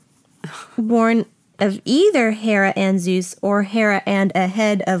 born of either Hera and Zeus or Hera and a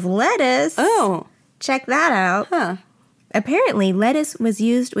head of lettuce. Oh. Check that out. Huh. Apparently, lettuce was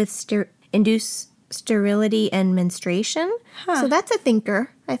used with induce sterility and menstruation. So that's a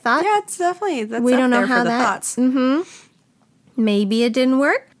thinker, I thought. Yeah, it's definitely, that's We up don't know there how for the that- thoughts. Maybe it didn't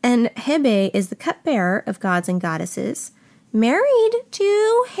work. And Hebe is the cupbearer of gods and goddesses, married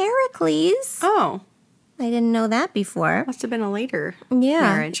to Heracles. Oh. I didn't know that before. Must have been a later Yeah,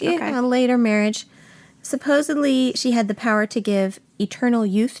 marriage. Okay. yeah, a later marriage. Supposedly, she had the power to give eternal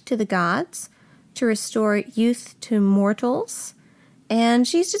youth to the gods, to restore youth to mortals, and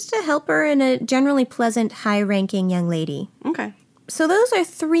she's just a helper and a generally pleasant, high-ranking young lady. Okay. So those are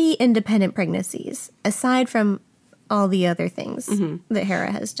 3 independent pregnancies, aside from all the other things that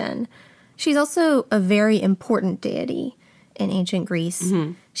Hera has done. She's also a very important deity in ancient Greece.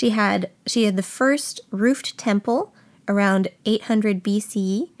 She had the first roofed temple around 800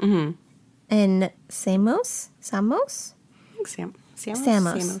 BCE in Samos? I think Samos.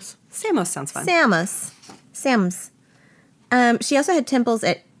 Samos. Samos sounds fun. Samos. She also had temples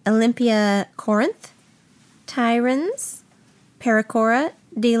at Olympia, Corinth, Tyrans, Pericora,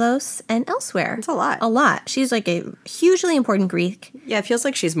 Delos, and elsewhere. That's a lot. A lot. She's like a hugely important Greek. Yeah, it feels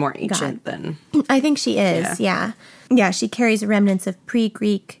like she's more ancient than... I think she is, yeah. Yeah, she carries remnants of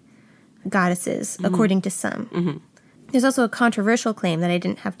pre-Greek goddesses, according to some. There's also a controversial claim that I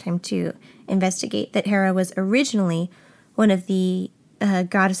didn't have time to investigate, that Hera was originally one of the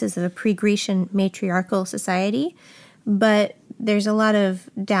goddesses of a pre-Grecian matriarchal society, but there's a lot of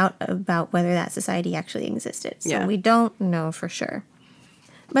doubt about whether that society actually existed. So we don't know for sure.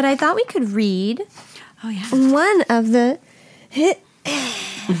 But I thought we could read one of the hymns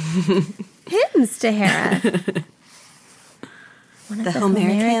to Hera. One of The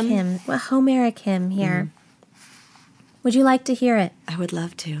Homeric hymn? A Homeric hymn here. Would you like to hear it? I would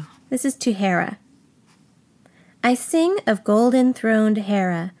love to. This is to Hera. I sing of golden-throned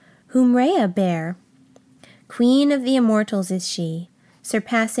Hera, whom Rhea bare. Queen of the immortals is she,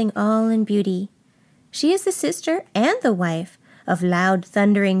 surpassing all in beauty. She is the sister and the wife of loud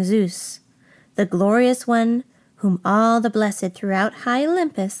thundering Zeus, the glorious one whom all the blessed throughout high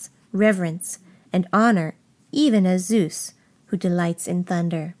Olympus reverence and honor, even as Zeus, who delights in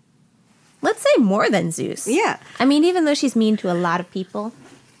thunder. Let's say more than Zeus. Yeah. I mean, even though she's mean to a lot of people,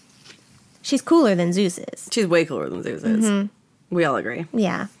 she's cooler than Zeus is. She's way cooler than Zeus is. We all agree.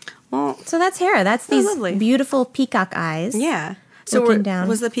 Yeah. Well, So that's Hera. That's these lovely. beautiful peacock eyes. yeah. So Looking down.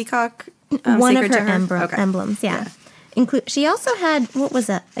 was the peacock One of sacred her to her? Okay. emblems, yeah. She also had, what was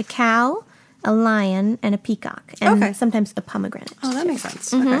it? A cow, a lion, and a peacock. And sometimes a pomegranate. Oh, that makes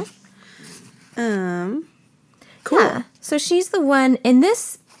sense. Okay. Cool. Yeah. So she's the one in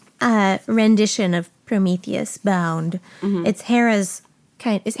this rendition of Prometheus Bound. It's Hera's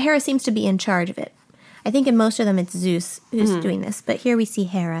Hera seems to be in charge of it. I think in most of them it's Zeus who's doing this, but here we see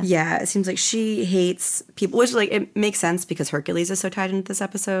Hera. Yeah, it seems like she hates people, which like it makes sense because Hercules is so tied into this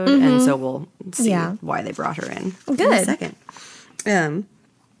episode, and so we'll see why they brought her in a second.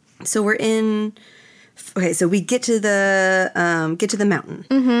 So we're in. Okay, so we get to the mountain.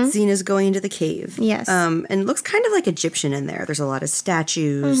 Xena's going into the cave. Yes. And it looks kind of like Egyptian in there. There's a lot of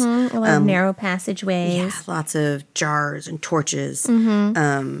statues. A lot of narrow passageways. Yeah, lots of jars and torches.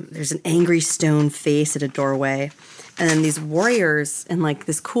 There's an angry stone face at a doorway. And then these warriors in like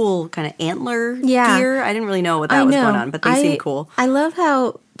this cool kind of antler gear. I didn't really know what that was going on, but they seem cool. I love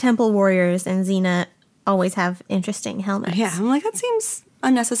how temple warriors and Xena always have interesting helmets. Yeah, I'm like, that seems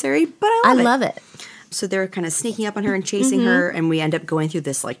unnecessary, but I love it. So they're kind of sneaking up on her and chasing her, and we end up going through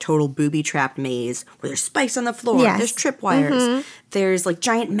this like total booby-trapped maze where there's spikes on the floor, there's tripwires, there's like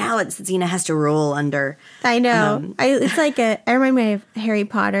giant mallets that Xena has to roll under. I know. It's like I remind me of Harry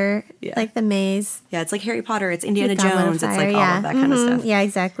Potter, like the maze. Yeah, it's like Harry Potter, it's Indiana Goblet of Jones, it's Fire, like all of that kind of stuff. Yeah,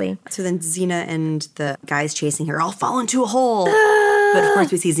 exactly. So then Xena and the guys chasing her all fall into a hole. But of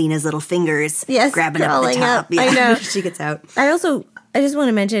course, we see Xena's little fingers grabbing up the crawling top. up. I know. She gets out. I just want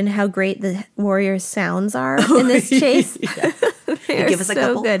to mention how great the warriors' sounds are in this chase. They give us a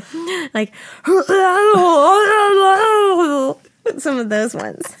couple. good. Like some of those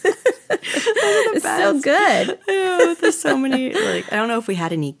ones. It's so good. Yeah, there's so many. Like, I don't know if we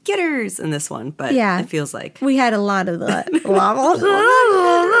had any getters in this one, but it feels like we had a lot of that.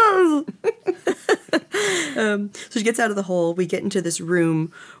 So she gets out of the hole. We get into this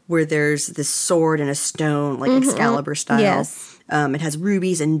room where there's this sword and a stone, like Excalibur style. Yes. It has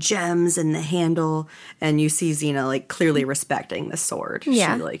rubies and gems in the handle, and you see Xena like clearly respecting the sword.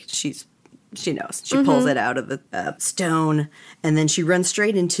 Yeah. She knows. She pulls it out of the stone, and then she runs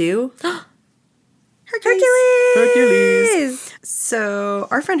straight into Hercules. So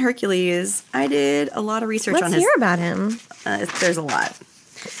our friend Hercules, I did a lot of research on his. Let's hear about him. There's a lot.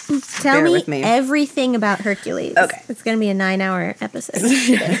 Tell me everything about Hercules. Okay. It's going to be a 9-hour episode.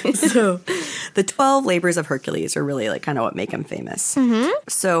 So the 12 labors of Hercules are really like kind of what make him famous.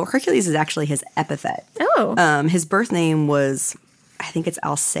 So Hercules is actually his epithet. Oh. His birth name was, I think it's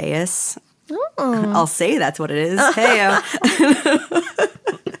Alcaeus. Oh. I'll say that's what it is. Hey.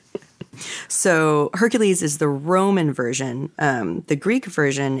 So Hercules is the Roman version. The Greek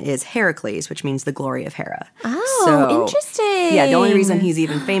version is Heracles, which means the glory of Hera. Oh, interesting. Yeah, the only reason he's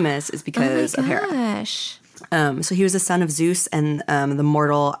even famous is because of Hera. Gosh. So he was the son of Zeus and the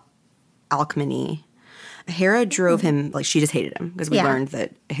mortal Alcmene. Hera drove him, like she just hated him because we learned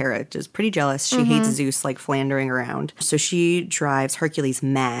that Hera is pretty jealous. She hates Zeus like floundering around. So she drives Hercules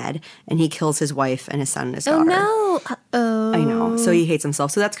mad and he kills his wife and his son and his daughter. Oh, no. Uh-oh. I know. So he hates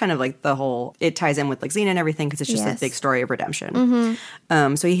himself. So that's kind of like the whole, it ties in with like Xena and everything because it's just a big story of redemption.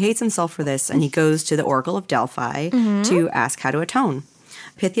 So he hates himself for this and he goes to the Oracle of Delphi to ask how to atone.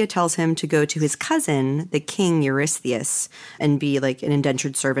 Pythia tells him to go to his cousin, the king Eurystheus, and be like an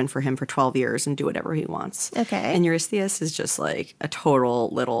indentured servant for him for 12 years and do whatever he wants. Okay. And Eurystheus is just like a total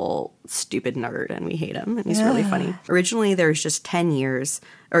little stupid nerd and we hate him and he's really funny. Originally there's just 10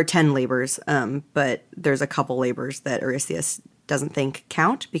 labors, but there's a couple labors that Eurystheus doesn't think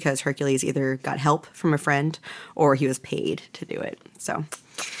count because Hercules either got help from a friend or he was paid to do it.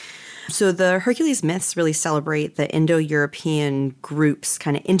 So the Hercules myths really celebrate the Indo-European groups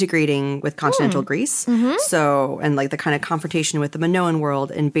kind of integrating with continental Greece. So, and like the kind of confrontation with the Minoan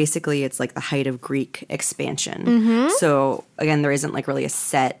world. And basically it's like the height of Greek expansion. So again, there isn't like really a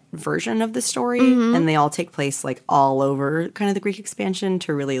set version of the story. And they all take place like all over kind of the Greek expansion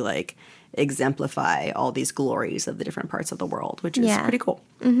to really like exemplify all these glories of the different parts of the world, which is pretty cool.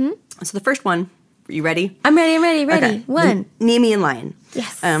 So the first one, are you ready? I'm ready. Okay. One. The Nemean lion.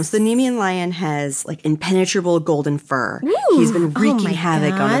 Yes. So the Nemean lion has like impenetrable golden fur. Ooh. He's been wreaking my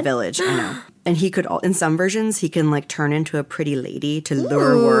havoc on a God. village. I know. And he could, in some versions, he can like turn into a pretty lady to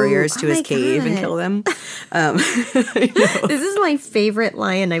lure warriors to his cave and kill them. This is my favorite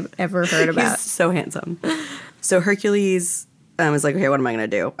lion I've ever heard about. He's so handsome. So Hercules was like, okay, what am I going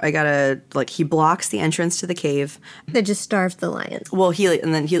to do? I got to, like, he blocks the entrance to the cave. That just starved the lion. Well,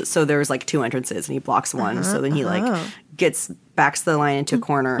 so there was like two entrances and he blocks one. So then he backs the lion into a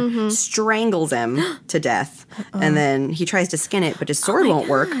corner, strangles him to death. And then he tries to skin it, but his sword won't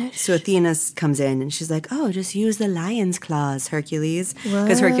work. So Athena comes in and she's like, oh, just use the lion's claws, Hercules.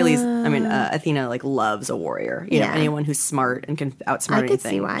 Because Athena like loves a warrior. You know, anyone who's smart and can outsmart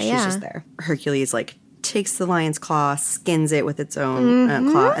anything. See why, she's just there. Hercules like takes the lion's claw, skins it with its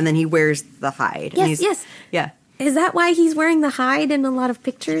own claw, and then he wears the hide. Yes. Yeah. Is that why he's wearing the hide in a lot of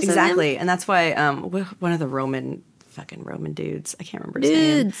pictures? Exactly. And that's why one of the Roman dudes, I can't remember his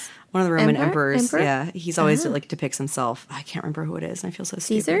name. One of the Roman emperors. Yeah. He's always like depicts himself. I can't remember who it is, and I feel so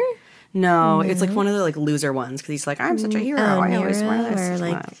stupid. Caesar? No, it's like one of the like loser ones because he's like, I'm such a hero. I always wear this. Or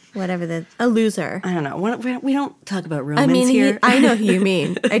like whatever a loser. I don't know. We don't talk about Romans here. I know who you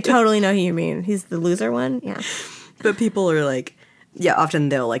mean. I totally know who you mean. He's the loser one. Yeah. But people are like, often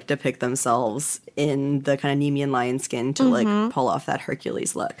they'll like depict themselves in the kind of Nemean lion skin to like pull off that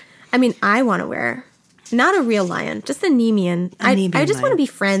Hercules look. I mean, I want to wear not a real lion, just a Nemean. I just want to be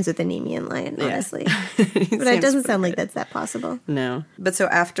friends with a Nemean lion, honestly. But it doesn't sound like that's that possible. No. But so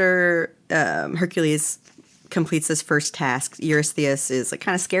after Hercules completes this first task, Eurystheus is like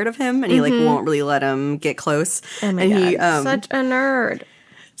kind of scared of him and he like won't really let him get close. Oh my God, such a nerd.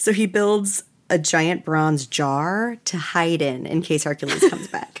 So he builds a giant bronze jar to hide in case Hercules comes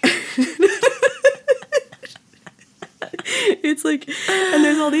back. It's like, and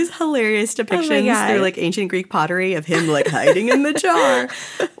there's all these hilarious depictions. They're like ancient Greek pottery of him like hiding in the jar.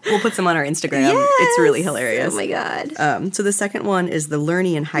 We'll put some on our Instagram. Yes! It's really hilarious. Oh my God. So the second one is the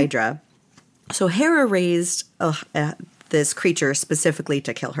Lernaean Hydra. So Hera raised this creature specifically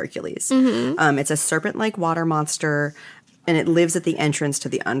to kill Hercules. It's a serpent-like water monster, and it lives at the entrance to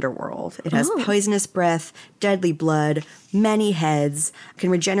the underworld. It has poisonous breath, deadly blood, many heads, can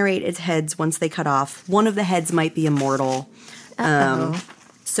regenerate its heads once they cut off. One of the heads might be immortal.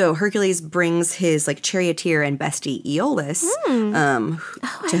 So Hercules brings his like charioteer and bestie Aeolus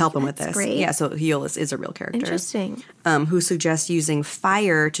to help him with this. Great. Yeah, so Aeolus is a real character. Interesting. Who suggests using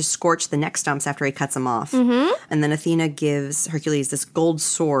fire to scorch the neck stumps after he cuts them off. And then Athena gives Hercules this gold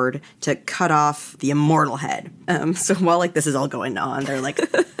sword to cut off the immortal head. So while like this is all going on, they're like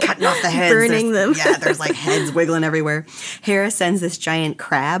cutting off the heads. Burning them. Yeah, there's like heads wiggling everywhere. Hera sends this giant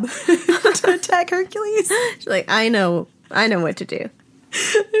crab to attack Hercules. She's like, I know what to do.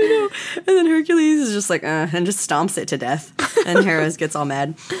 And then Hercules is just like, and just stomps it to death. And Hera gets all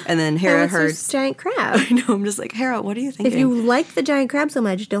mad. And then Hera What's this giant crab? I know, I'm just like, Hera, what are you thinking? If you like the giant crab so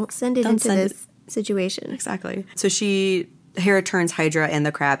much, don't send it into send this situation. Exactly. So Hera turns Hydra and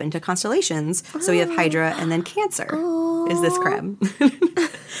the crab into constellations. So we have Hydra and then Cancer is this crab.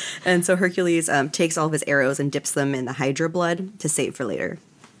 And so Hercules takes all of his arrows and dips them in the Hydra blood to save for later.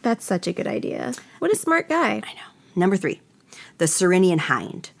 That's such a good idea. What a smart guy. I know. Number 3, the Ceryneian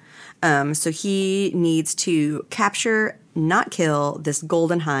Hind. So he needs to capture, not kill, this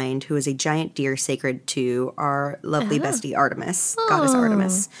golden hind, who is a giant deer sacred to our lovely bestie Artemis, goddess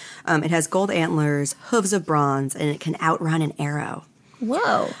Artemis. It has gold antlers, hooves of bronze, and it can outrun an arrow.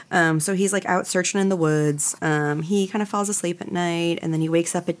 Whoa. So he's like out searching in the woods. He kind of falls asleep at night, and then he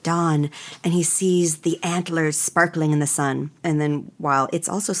wakes up at dawn, and he sees the antlers sparkling in the sun. And then while it's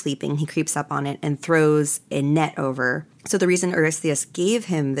also sleeping, he creeps up on it and throws a net over. So the reason Eurystheus gave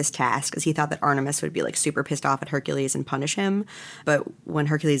him this task is he thought that Artemis would be like super pissed off at Hercules and punish him. But when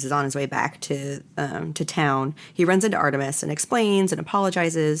Hercules is on his way back to town, he runs into Artemis and explains and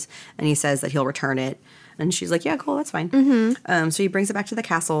apologizes, and he says that he'll return it. And she's like, yeah, cool, that's fine. So he brings it back to the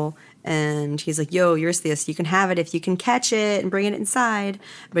castle, and he's like, yo, Eurystheus, you can have it if you can catch it and bring it inside.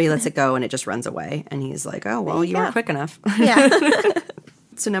 But he lets it go, and it just runs away. And he's like, oh, well, you weren't quick enough. Yeah.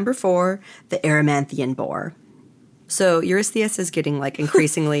 So number 4, the Erymanthian boar. So Eurystheus is getting like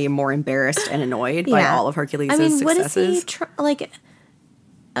increasingly more embarrassed and annoyed by all of Hercules' successes. What is he like?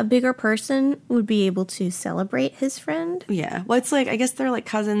 A bigger person would be able to celebrate his friend. Yeah. Well, it's like, I guess they're like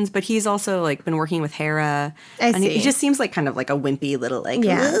cousins, but he's also like been working with Hera. I see. He just seems like kind of like a wimpy little like,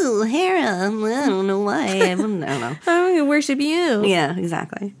 ooh, Hera, I don't know why. I don't know. I'm going to worship you. Yeah,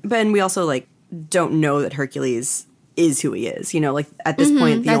 exactly. But and we also like don't know that Hercules is who he is. You know, like at this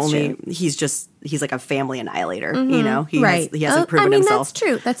point, he's like a family annihilator. You know, he hasn't proven himself. That's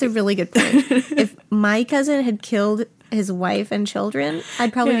true. That's a really good point. If my cousin had killed his wife and children,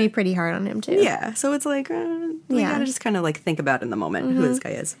 I'd probably be pretty hard on him too. Yeah. So it's like, we gotta just kind of like think about in the moment who this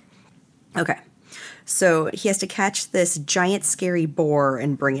guy is. Okay. So he has to catch this giant scary boar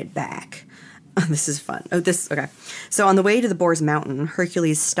and bring it back. Oh, this is fun. Okay. So on the way to the Boar's Mountain,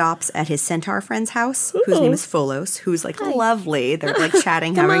 Hercules stops at his centaur friend's house, whose name is Pholos, who's like lovely. They're like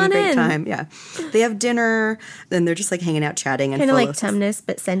chatting, having a great time. Yeah. They have dinner, then they're just like hanging out, chatting. Kind of like Tumnus,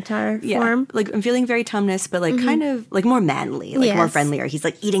 but centaur form. Like I'm feeling very Tumnus, but like kind of like more manly, like more friendlier. He's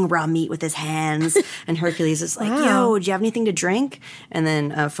like eating raw meat with his hands, and Hercules is like, yo, do you have anything to drink? And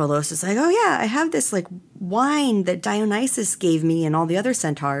then Pholos is like, oh yeah, I have this like wine that Dionysus gave me and all the other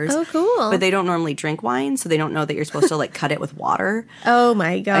centaurs. Oh, cool. But they don't normally drink wine, so they don't know that you're supposed to like cut it with water. Oh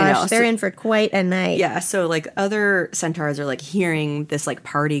my gosh, they're in for quite a night. Yeah, so like other centaurs are like hearing this like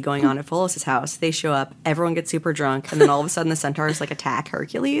party going on at Pholos' house. They show up, everyone gets super drunk, and then all of a sudden the centaurs like attack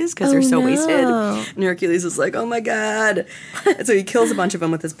Hercules because they're so wasted. And Hercules is like, oh my god. And so he kills a bunch of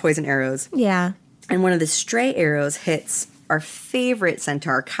them with his poison arrows. Yeah. And one of the stray arrows hits our favorite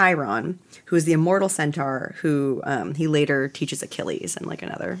centaur, Chiron, who is the immortal centaur who he later teaches Achilles in like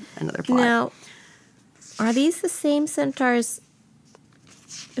another plot. Now, are these the same centaurs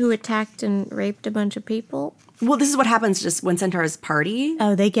who attacked and raped a bunch of people? Well, this is what happens just when centaurs party.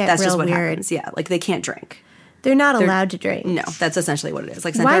 Oh, they get that's real just what weird. happens. Yeah, like they can't drink. They're not allowed to drink. No, that's essentially what it is.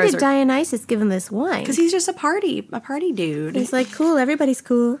 Like why did Dionysus give him this wine? Because he's just a party dude. He's like, cool, everybody's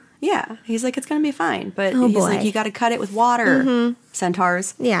cool. Yeah, he's like, it's gonna be fine. But he's like, you got to cut it with water,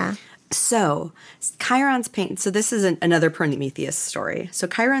 centaurs. Yeah. So Chiron's pain. So this is another Prometheus story. So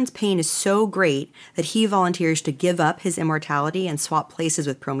Chiron's pain is so great that he volunteers to give up his immortality and swap places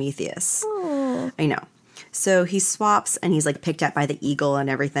with Prometheus. Oh. I know. So he swaps and he's like picked at by the eagle and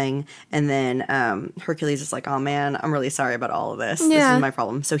everything. And then Hercules is like, oh man, I'm really sorry about all of this. Yeah. This is my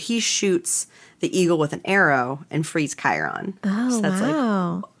problem. So he shoots the eagle with an arrow and frees Chiron. Oh, so that's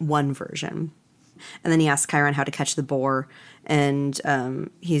wow. like one version. And then he asks Chiron how to catch the boar. And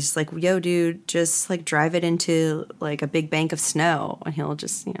he's like, yo, dude, just like drive it into like a big bank of snow and he'll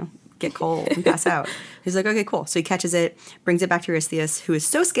just, get cold and pass out. He's like, okay, cool. So he catches it, brings it back to Eurystheus, who is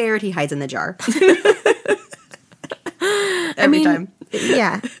so scared he hides in the jar. Every time.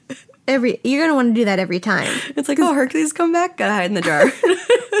 Yeah. You're going to want to do that every time. It's like, oh, Hercules, come back. Gotta hide in the jar.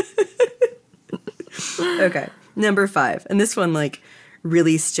 Okay. Number 5. And this one, like,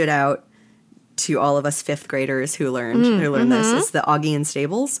 really stood out to all of us 5th graders who learned this. Is the Augean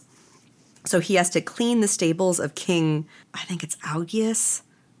stables. So he has to clean the stables of King, I think it's Augeas.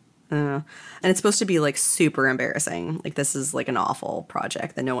 And it's supposed to be, like, super embarrassing. Like, this is, like, an awful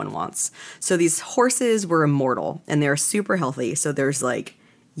project that no one wants. So these horses were immortal, and they're super healthy. So there's, like,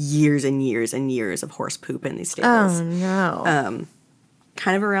 years and years and years of horse poop in these stables. Oh, no.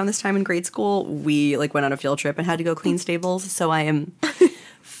 Kind of around this time in grade school, we, like, went on a field trip and had to go clean stables. So I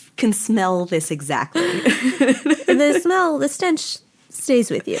can smell this exactly. The stench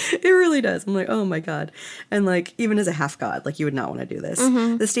stays with you. It really does. I'm like, oh my God. And like, even as a half god, like you would not want to do this.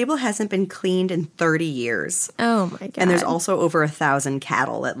 The stable hasn't been cleaned in 30 years. Oh my God. And there's also over 1,000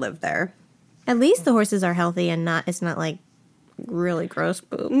 cattle that live there. At least the horses are healthy and it's not like really gross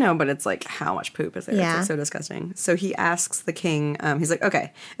poop. No, but it's like, how much poop is there? Yeah. It's like so disgusting. So he asks the king, he's like,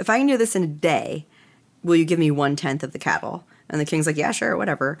 okay, if I can do this in a day, will you give me 1/10 of the cattle? And the king's like, yeah, sure,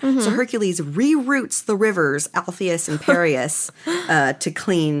 whatever. So Hercules reroutes the rivers Alpheus and Piraeus to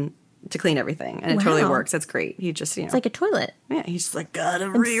clean everything, and it totally works. That's great. He just, It's like a toilet. yeah, he's just like, gotta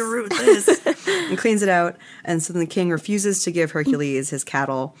reroute this, and cleans it out. And so then the king refuses to give Hercules his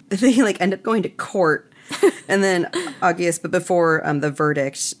cattle. They like end up going to court. And then Augeas, but before the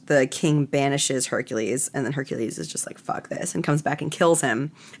verdict, the king banishes Hercules, and then Hercules is just like, fuck this, and comes back and kills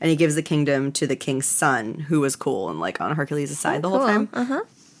him, and he gives the kingdom to the king's son, who was cool and like on Hercules' side the whole time.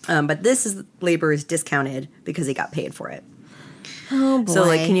 But this labor is discounted because he got paid for it. Oh boy. So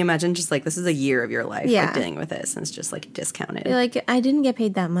like, can you imagine just like, this is a year of your life like, dealing with this, and it's just like discounted. You're like, I didn't get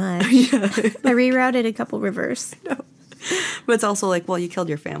paid that much. I rerouted a couple rivers. No. But it's also like, well, you killed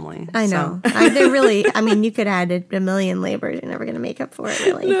your family. I know. They're really, you could add a million labors. You're never going to make up for it,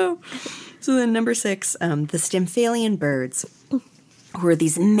 really. No. So then number 6, the Stymphalian birds, who are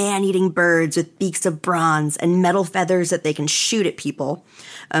these man-eating birds with beaks of bronze and metal feathers that they can shoot at people.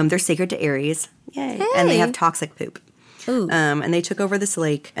 They're sacred to Ares. Yay. Hey. And they have toxic poop. Ooh. And they took over this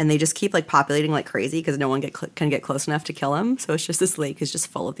lake, and they just keep like populating like crazy because no one can get close enough to kill them. So it's just, this lake is just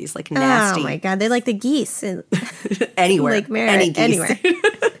full of these like nasty. Oh my God, they're like the geese in anywhere, Lake Merritt, any geese. anywhere.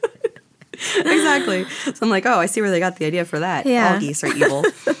 Exactly. So I'm like, oh, I see where they got the idea for that. Yeah. All geese are evil.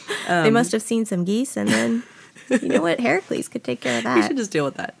 They must have seen some geese, and then you know what, Heracles could take care of We that. should just deal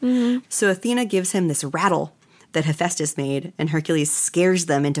with that. So Athena gives him this rattle that Hephaestus made, and Hercules scares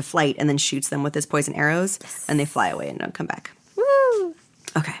them into flight and then shoots them with his poison arrows, and they fly away and don't come back. Woo!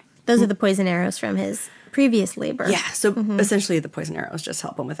 Okay. Those are the poison arrows from his previous labor. Yeah, so essentially the poison arrows just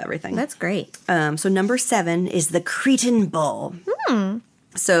help him with everything. That's great. So number 7 is the Cretan bull.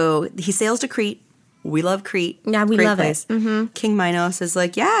 So he sails to Crete. We love Crete. Yeah, we Great love place. it. King Minos is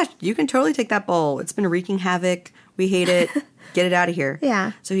like, yeah, you can totally take that bull. It's been wreaking havoc. We hate it. Get it out of here.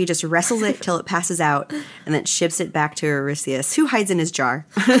 Yeah. So he just wrestles it till it passes out and then ships it back to Eurystheus, who hides in his jar.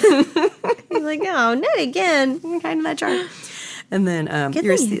 He's like, oh, not again. Hide in that jar. And then Get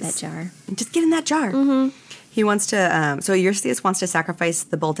Eurystheus. in that jar. Just get in that jar. He wants to, so Eurystheus wants to sacrifice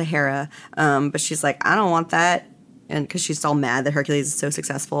the bull to Hera, but she's like, I don't want that. And because she's all mad that Hercules is so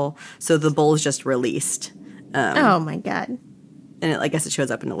successful. So the bull is just released. Oh my God. And I guess it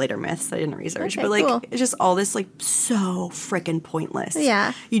shows up in the later myths I didn't research. Okay, but like, cool. it's just all this like so freaking pointless.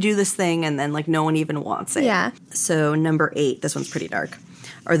 Yeah. You do this thing and then like no one even wants it. Yeah. So number 8, this one's pretty dark,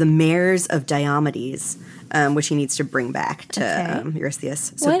 are the mares of Diomedes, which he needs to bring back to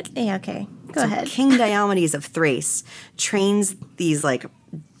Eurystheus. So What? Yeah, okay. Go ahead. King Diomedes of Thrace trains these like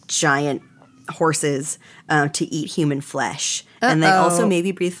giant horses to eat human flesh. And they also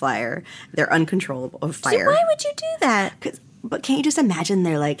maybe breathe fire. They're uncontrollable of fire. Why would you do that? But can't you just imagine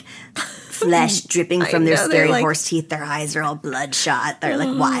their like flesh dripping from their know, they're scary like- horse teeth? Their eyes are all bloodshot. They're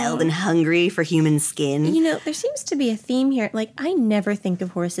like wild and hungry for human skin. You know, there seems to be a theme here. Like, I never think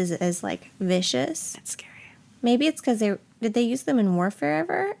of horses as like vicious. It's scary. Maybe it's because did they use them in warfare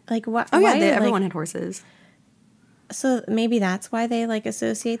ever? Like what? Oh yeah, why everyone had horses. So maybe that's why they like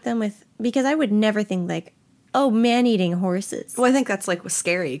associate them with. Because I would never think like, oh, man-eating horses. Well, I think that's like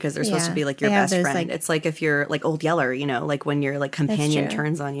scary because they're supposed to be like your They have best those, friend. like- It's like if you're like Old Yeller, you know, like when your like companion true.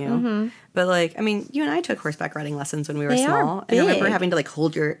 turns on you. But like, I mean, you and I took horseback riding lessons when we were They are small. And I remember big. having to like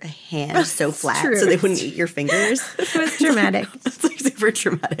hold your hand so flat true. so they wouldn't eat your fingers. It was dramatic. It's like super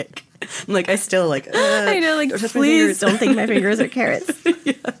traumatic. I'm like, I still like, I know, like, please don't think my fingers are carrots.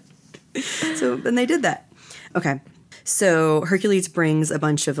 So then they did that. Okay. So Hercules brings a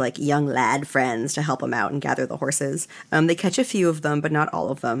bunch of like young lad friends to help him out and gather the horses. They catch a few of them, but not all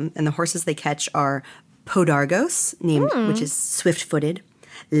of them. And the horses they catch are Podargos, named which is swift-footed,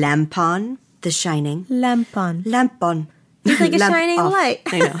 Lampon, the shining, Lampon. It's like a shining light.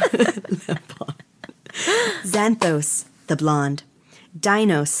 I know. Lampon. Xanthos, the blonde,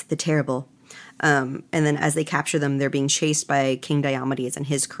 Dinos, the terrible. And then as they capture them, they're being chased by King Diomedes and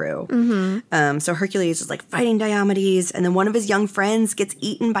his crew. So Hercules is like fighting Diomedes, and then one of his young friends gets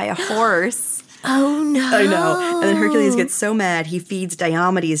eaten by a horse. Oh, no. I know. And then Hercules gets so mad, he feeds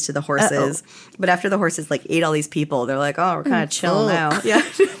Diomedes to the horses. But after the horses like ate all these people, they're like, oh, we're kind of chill now. Yeah.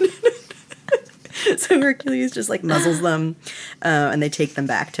 So Hercules just like muzzles them, and they take them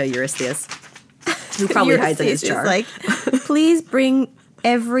back to Eurystheus, who probably hides in his jar. Like, please bring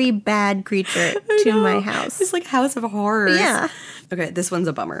every bad creature to my house. It's like House of Horrors. Yeah. Okay, this one's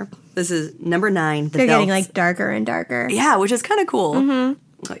a bummer. This is number 9. They're getting like darker and darker. Yeah, which is kind of cool.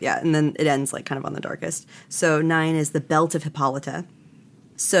 Yeah, and then it ends like kind of on the darkest. So 9 is the belt of Hippolyta.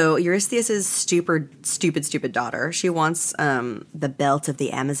 So Eurystheus' stupid daughter, she wants the belt of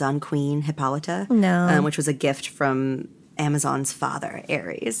the Amazon queen, Hippolyta. No. Which was a gift from Amazon's father,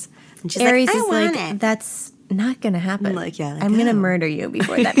 Ares. And she's Ares like, is like, that's not going to happen. I'm like, yeah. Like, I'm going to murder you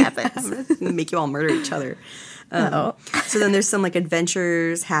before that happens. I'm going to make you all murder each other. So then there's some like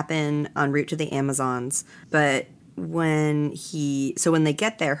adventures happen en route to the Amazons, but when they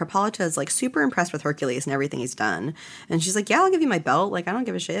get there, Hippolyta is like super impressed with Hercules and everything he's done, and she's like, yeah, I'll give you my belt, like I don't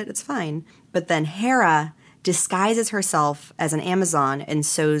give a shit, it's fine. But then Hera disguises herself as an Amazon and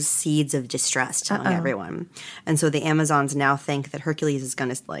sows seeds of distrust, telling everyone. And so the Amazons now think that Hercules is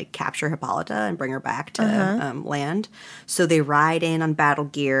going to like capture Hippolyta and bring her back to land. So they ride in on battle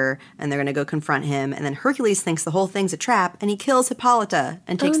gear and they're going to go confront him. And then Hercules thinks the whole thing's a trap and he kills Hippolyta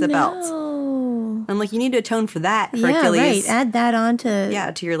and takes the belt. I'm like, you need to atone for that, Hercules. Yeah, right. Add that on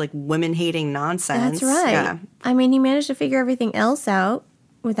to your like women-hating nonsense. That's right. Yeah. I mean, he managed to figure everything else out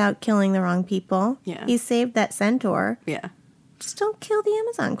without killing the wrong people. Yeah. He saved that centaur. Yeah. Just don't kill the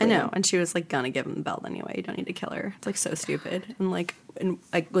Amazon queen. I know. And she was like gonna give him the belt anyway. You don't need to kill her. It's like so stupid. And like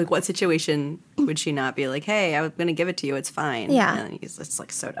what situation would she not be like, hey, I was gonna give it to you, it's fine. Yeah. And it's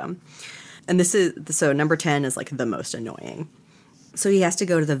like so dumb. And so number 10 is like the most annoying. So he has to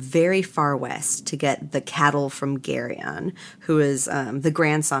go to the very far west to get the cattle from Geryon, who is the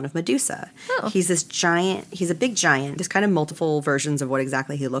grandson of Medusa. Oh. He's a big giant. There's kind of multiple versions of what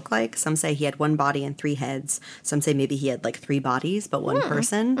exactly he looked like. Some say he had 1 body and 3 heads. Some say maybe he had like 3 bodies, but 1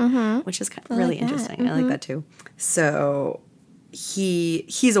 person, which is kind of really interesting. I like that too. So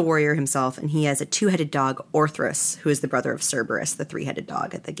he's a warrior himself, and he has a 2-headed dog, Orthrus, who is the brother of Cerberus, the 3-headed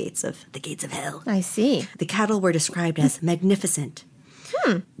dog at the gates of hell. I see. The cattle were described as magnificent.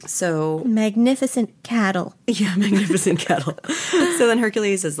 So magnificent cattle. Yeah, magnificent cattle. So then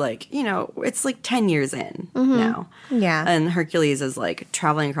Hercules is like, it's like 10 years in now. Yeah. And Hercules is like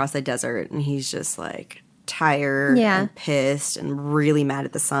traveling across the desert, and he's just like tired and pissed and really mad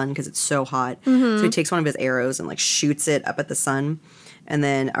at the sun because it's so hot. So he takes one of his arrows and like shoots it up at the sun. And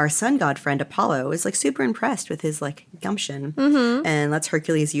then our sun god friend Apollo is like super impressed with his like gumption and lets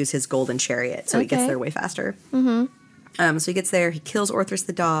Hercules use his golden chariot so he gets there way faster. So he gets there, he kills Orthrus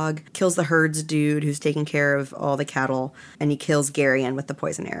the dog, kills the herds dude who's taking care of all the cattle, and he kills Geryon with the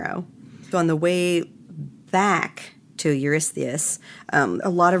poison arrow. So on the way back to Eurystheus, a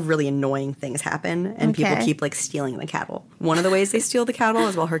lot of really annoying things happen, and people keep like stealing the cattle. One of the ways they steal the cattle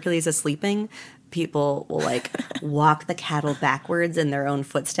is while Hercules is sleeping, people will like walk the cattle backwards in their own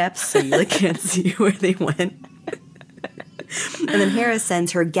footsteps so you like can't see where they went. And then Hera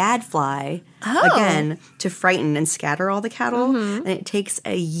sends her gadfly again to frighten and scatter all the cattle, and it takes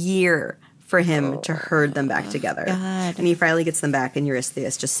a year for him to herd them back together. God. And he finally gets them back, and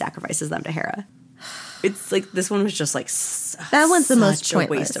Eurystheus just sacrifices them to Hera. It's like this one was just like that one's the most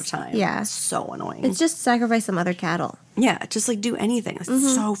pointless. Waste of time. Yeah, so annoying. It's just sacrifice some other cattle. Yeah, just like do anything. It's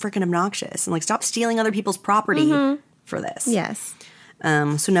so freaking obnoxious, and like stop stealing other people's property for this. Yes.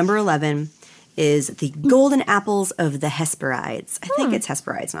 So number 11 is the golden apples of the Hesperides. I think it's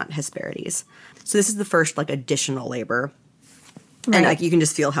Hesperides, not Hesperides. So this is the first like additional labor. Right. And like you can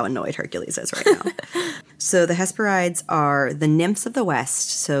just feel how annoyed Hercules is right now. So the Hesperides are the nymphs of the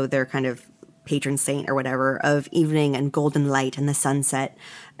west. So they're kind of patron saint or whatever of evening and golden light and the sunset.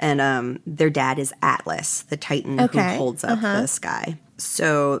 And their dad is Atlas, the titan who holds up the sky.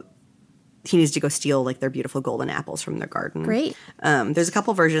 So he needs to go steal like their beautiful golden apples from their garden. Great. There's a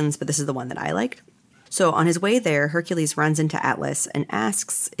couple versions, but this is the one that I liked. So on his way there, Hercules runs into Atlas and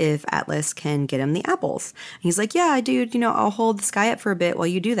asks if Atlas can get him the apples. And he's like, yeah, dude, I'll hold the sky up for a bit while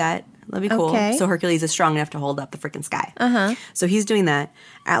you do that. That'd be cool. Okay. So Hercules is strong enough to hold up the freaking sky. Uh-huh. So he's doing that.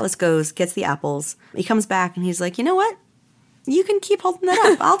 Atlas goes, gets the apples. He comes back and he's like, you know what? You can keep holding that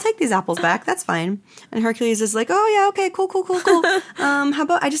up. I'll take these apples back. That's fine. And Hercules is like, oh, yeah, okay, cool. How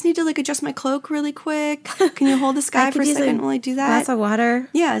about I just need to, adjust my cloak really quick. Can you hold the sky for a second while I do that? Glass of water.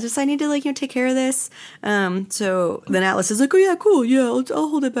 Yeah, I need to, take care of this. So then Atlas is like, oh, yeah, cool. Yeah, I'll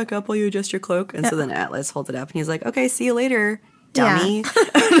hold it back up while you adjust your cloak. And so then Atlas holds it up and he's like, okay, see you later, dummy.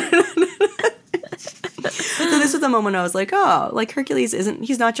 Yeah. So this was the moment I was like, oh, Hercules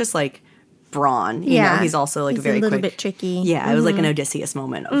he's not just brawn. He's also he's very a little quick. bit tricky. Yeah, it was an Odysseus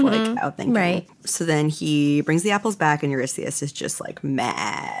moment of outthinking. Right. So then he brings the apples back, and Eurystheus is just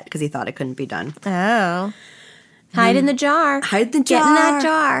mad because he thought it couldn't be done. Oh. Hide in the jar. Hide the jar. Get in that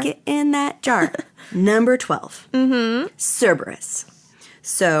jar. Get in that jar. Number 12. Cerberus.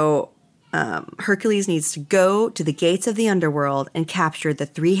 So Hercules needs to go to the gates of the underworld and capture the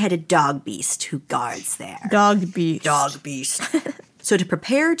 3-headed dog beast who guards there. Dog beast. Dog beast. So to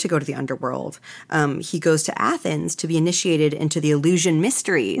prepare to go to the underworld, he goes to Athens to be initiated into the Eleusinian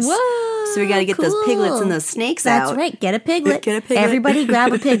mysteries. Whoa, so we got to get those piglets and those snakes out. That's right. Get a piglet. Get a piglet. Everybody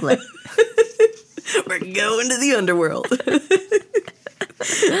grab a piglet. We're going to the underworld.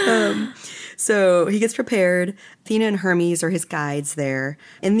 So he gets prepared. Athena and Hermes are his guides there.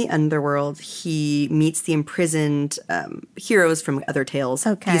 In the underworld, he meets the imprisoned heroes from other tales,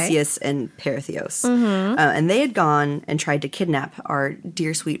 Theseus and Perseus. And they had gone and tried to kidnap our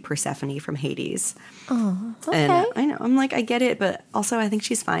dear sweet Persephone from Hades. Oh, okay. And I know, I'm like, I get it, but also I think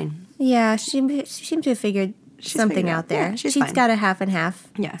she's fine. Yeah, she seemed to have figured something figured out there. Yeah, she's She's fine. got a half and half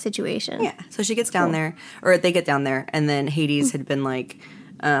Yeah. situation. Yeah, so she gets down there, or they get down there, and then Hades had been like,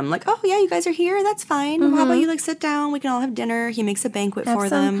 oh yeah, you guys are here. That's fine. How about you sit down? We can all have dinner. He makes a banquet Have for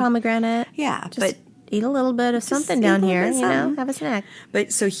some them. pomegranate. Yeah, Just eat a little bit of something down here. Have a snack.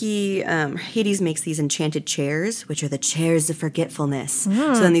 But so Hades makes these enchanted chairs, which are the chairs of forgetfulness.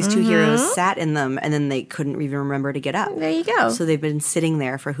 So then these two heroes sat in them, and then they couldn't even remember to get up. There you go. So they've been sitting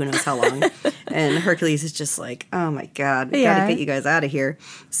there for who knows how long. And Hercules is just like, oh my God, we Yeah. gotta get you guys out of here.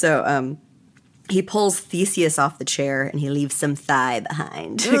 So he pulls Theseus off the chair and he leaves some thigh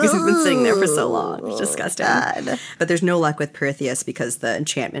behind because he's been sitting there for so long. It's disgusting. God. But there's no luck with Perseus because the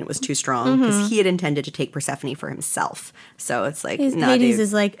enchantment was too strong because he had intended to take Persephone for himself. So it's like, nah, Hades dude.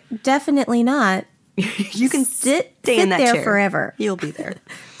 is like, definitely not. You can stay sit in that there chair forever. You'll be there.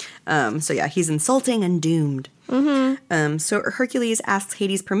 So yeah, he's insulting and doomed. So Hercules asks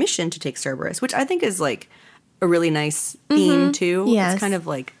Hades permission to take Cerberus, which I think is a really nice theme too. Yes. It's kind of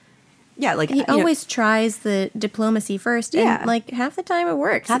He always tries the diplomacy first, and Yeah. half the time it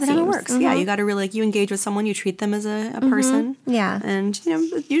works. half the time it works. Yeah, you got to really you engage with someone, you treat them as a person. Yeah. And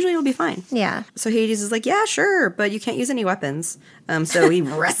usually it'll be fine. Yeah. So Hades is like, yeah, sure, but you can't use any weapons. So he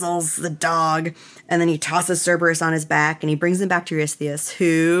wrestles the dog, and then he tosses Cerberus on his back, and he brings him back to Eurystheus,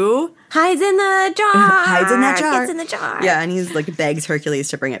 who Hides in the jar. hides in that jar. Gets in the jar. Yeah, and he's begs Hercules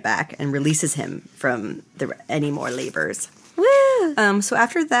to bring it back and releases him from any more labors. Woo. So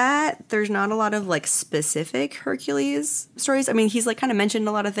after that, there's not a lot of specific Hercules stories. I mean, he's kind of mentioned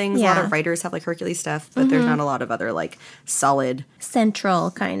a lot of things. A lot Yeah. of writers have Hercules stuff, but there's not a lot of other solid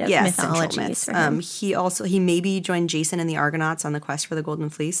Central kind of central mythologies myths. for him. He maybe joined Jason and the Argonauts on the quest for the Golden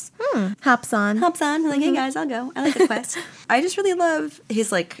Fleece. Hops on. Hops on, hey guys, I'll go. I like the quest. I just really love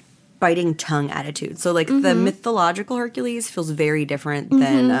his biting tongue attitude. So the mythological Hercules feels very different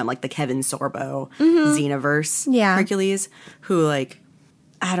than the Kevin Sorbo Xenoverse Yeah. Hercules, who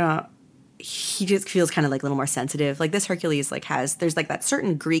he just feels kind of a little more sensitive. This Hercules there's that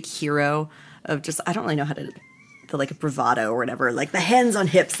certain Greek hero of just I don't really know how to the bravado or whatever, the hands on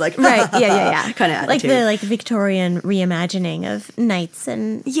hips, Right. Yeah. kind of attitude. The Victorian reimagining of knights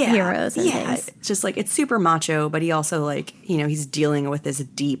and heroes and things. It's just it's super macho, but he also he's dealing with this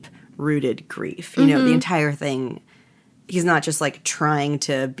deep rooted grief. The entire thing. He's not just trying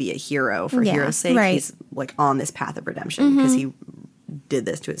to be a hero for hero's sake. Right. He's on this path of redemption because he did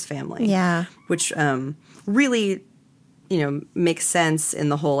this to his family. Yeah. Which really makes sense in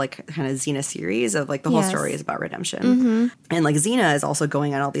the whole kind of Xena series of the whole Yes. story is about redemption. And Xena is also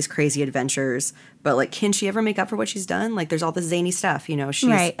going on all these crazy adventures, but can she ever make up for what she's done? There's all this zany stuff, she's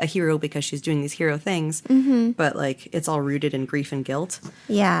Right. a hero because she's doing these hero things, but it's all rooted in grief and guilt.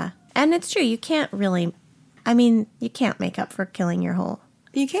 Yeah. And it's true. You can't really, you can't make up for killing your whole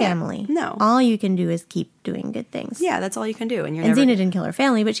You can't. family. No. All you can do is keep doing good things. Yeah, that's all you can do. And you're And never Xena didn't kill her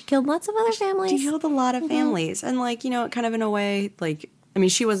family, but she killed lots of other families. She killed a lot of families. And kind of in a way,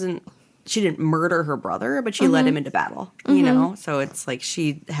 she wasn't she didn't murder her brother, but she led him into battle, you know? So it's like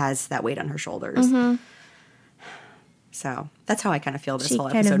she has that weight on her shoulders. So that's how I kind of feel this She whole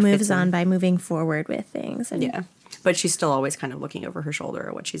kind episode of moves fits in. on by moving forward with things. And Yeah. But she's still always kind of looking over her shoulder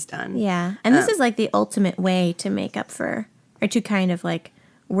at what she's done. Yeah. And this is like the ultimate way to make up for, or to kind of like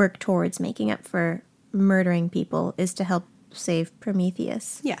work towards making up for murdering people, is to help save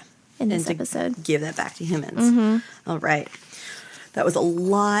Prometheus. Yeah. In this to episode. give that back to humans. All right. That was a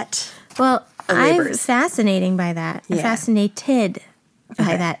lot. Well, of I'm labors. fascinating by that. I'm Yeah. fascinated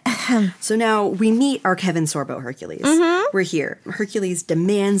by that. So now we meet our Kevin Sorbo Hercules. We're here. Hercules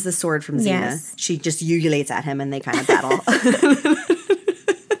demands the sword from Xena. Yes. She just ugulates at him and they kind of battle.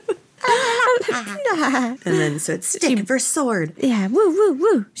 And then so it's stick versus sword. Yeah, woo, woo,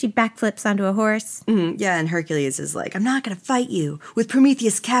 woo. She backflips onto a horse. Yeah, and Hercules is like, I'm not going to fight you. With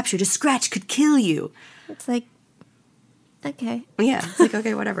Prometheus captured, a scratch could kill you. It's like, okay. Yeah, it's like,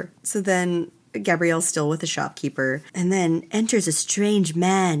 okay, whatever. So then Gabrielle's still with the shopkeeper, and then enters a strange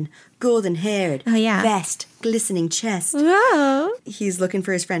man, golden-haired, Oh, yeah. vest, glistening chest. Whoa. He's looking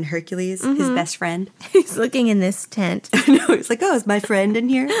for his friend Hercules, his best friend. He's looking in this tent. No, he's like, oh, is my friend in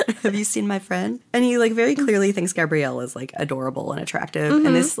here? Have you seen my friend? And he like very clearly thinks Gabrielle is like adorable and attractive.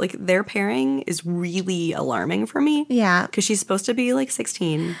 And this like their pairing is really alarming for me. Yeah. Because she's supposed to be like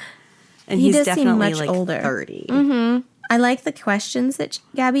 16. And He he's does seem definitely much like older. 30. I like the questions that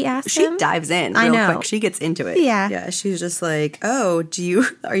Gabby asked She him. dives in I real know. quick. She gets into it. Yeah. Yeah. She's just like, oh,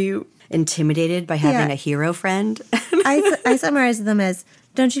 are you intimidated by having Yeah. a hero friend? I summarized them as,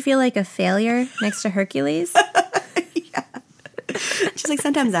 don't you feel like a failure next to Hercules? She's like,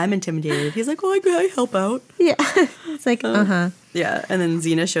 sometimes I'm intimidated. He's like, well, I help out. Yeah. It's like, Yeah, and then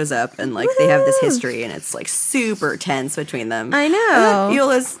Xena shows up, and like they have this history, and it's like super tense between them. I know.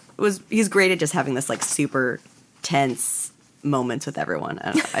 And then he's great at just having this like super tense moments with everyone.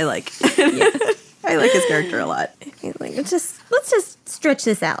 I like I like his character a lot. He's like, let's just stretch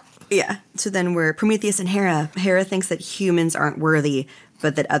this out. Yeah. So then we're Prometheus and Hera. Hera thinks that humans aren't worthy,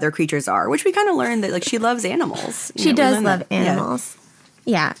 but that other creatures are, which we kind of learned that like she loves animals. You She know, we does learned love that. Yeah. animals.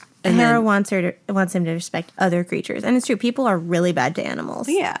 Yeah. And Hera then- wants him to respect other creatures. And it's true, people are really bad to animals.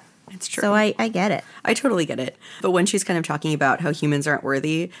 Yeah, it's true. So I get it. I totally get it. But when she's kind of talking about how humans aren't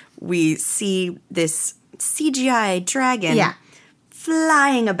worthy, we see this CGI dragon Yeah.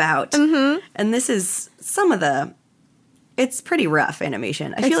 flying about. And this is it's pretty rough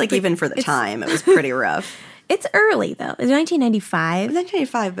animation. I feel like even for the time, it was pretty rough. It's early though. It's 1995.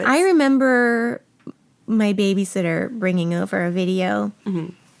 1995, but I remember my babysitter bringing over a video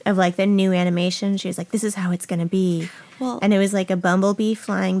of like the new animation. She was like, "This is how it's gonna be." Well- and it was like a bumblebee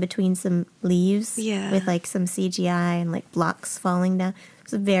flying between some leaves, Yeah. with like some CGI and like blocks falling down.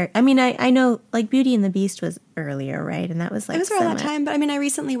 It's I know like Beauty and the Beast was earlier, right? And that was like it was around that semi- time. But I mean, I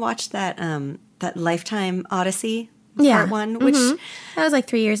recently watched that Lifetime Odyssey Yeah. part 1, which That was like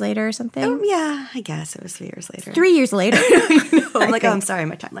 3 years later or something. yeah, I guess it was 3 years later. 3 years later, I'm like, think. oh, I'm sorry,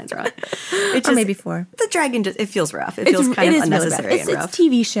 my timeline's wrong. It or maybe 4. The dragon it feels rough. It feels kind of is unnecessary really bad. and rough. It's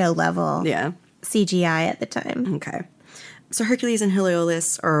TV show level Yeah. CGI at the time. Okay. So Hercules and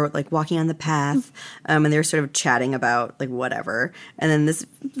Heliolius are like walking on the path, and they're sort of chatting about like whatever. And then this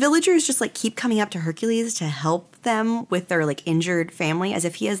villagers just like keep coming up to Hercules to help them with their like injured family, as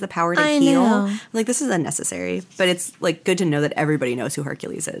if he has the power to I heal. know. Like this is unnecessary, but it's like good to know that everybody knows who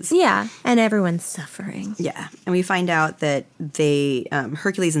Hercules is. Yeah, and everyone's suffering. Yeah, and we find out that they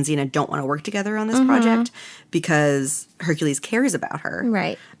Hercules and Xena don't want to work together on this project because Hercules cares about her.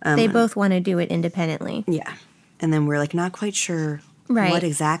 Right. They both want to do it independently. Yeah. And then we're like not quite sure Right. what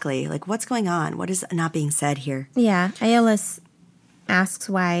exactly, like what's going on? What is not being said here? Yeah. Aeolus asks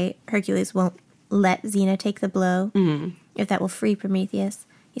why Hercules won't let Xena take the blow, if that will free Prometheus.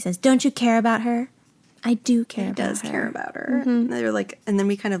 He says, "Don't you care about her?" I do care He about does her. care about her. And they're like, and then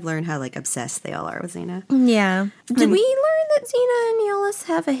we kind of learn how like obsessed they all are with Xena. Yeah. Did we learn that Xena and Aeolus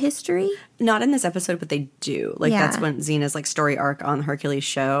have a history? Not in this episode, but they do. Like Yeah. that's when Xena's like story arc on the Hercules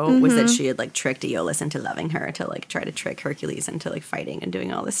show was that she had like tricked Aeolus into loving her to like try to trick Hercules into like fighting and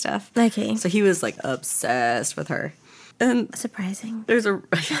doing all this stuff. Okay. So he was like obsessed with her. And Surprising. there's a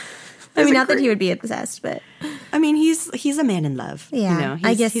I mean, not that he would be obsessed, but I mean, he's a man in love. Yeah, you know?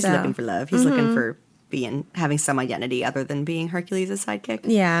 I guess he's so. looking for love. He's looking for having some identity other than being Hercules' sidekick.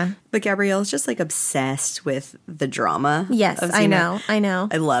 yeah. But Gabrielle's just like obsessed with the drama. Yes, of I Xena. know.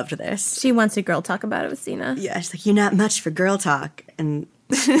 I loved this. She wants to girl talk about it with Xena. Yeah, she's like, you're not much for girl talk. And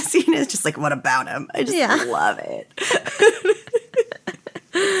Xena's just like, what about him? I just Yeah. love it.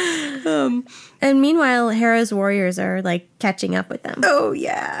 And meanwhile, Hera's warriors are like catching up with them. Oh,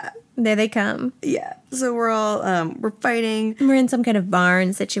 yeah. There they come. Yeah. So we're all, we're fighting. We're in some kind of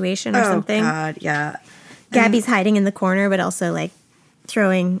barn situation or something. Oh, God, yeah. Gabby's hiding in the corner, but also, like,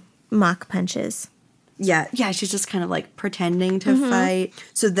 throwing mock punches. Yeah, she's just kind of, like, pretending to fight.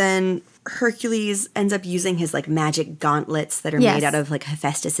 So then Hercules ends up using his, like, magic gauntlets that are made out of, like,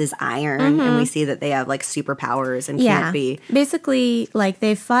 Hephaestus's iron. And we see that they have, like, superpowers and can't be... Basically, like,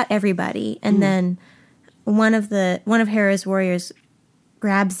 they've fought everybody, and then one of Hera's warriors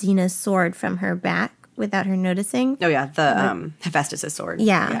grabs Xena's sword from her back without her noticing. Oh, yeah, the Hephaestus's sword.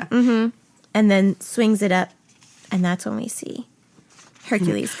 Yeah. Mm-hmm. And then swings it up, and that's when we see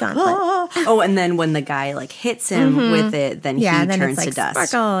Hercules' gauntlet. Oh, and then when the guy, like, hits him with it, then he turns to dust.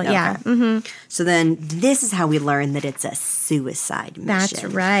 Sparkle. Okay. Yeah. Mm-hmm. So then this is how we learn that it's a suicide mission. That's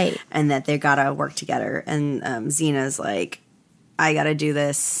right. And that they gotta work together. And Xena's like, I gotta do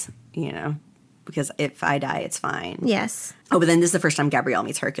this, you know, because if I die, it's fine. Yes. Oh, but then this is the first time Gabrielle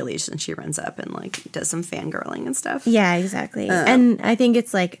meets Hercules, and she runs up and, like, does some fangirling and stuff. Yeah, exactly. And I think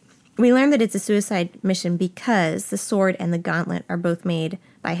it's like, we learned that it's a suicide mission because the sword and the gauntlet are both made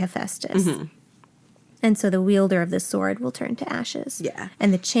by Hephaestus. And so the wielder of the sword will turn to ashes. Yeah.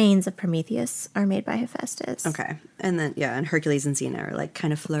 And the chains of Prometheus are made by Hephaestus. Okay. And then, and Hercules and Xena are, like,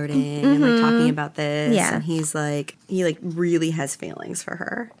 kind of flirting and, like, talking about this. Yeah. And he's, like, he, like, really has feelings for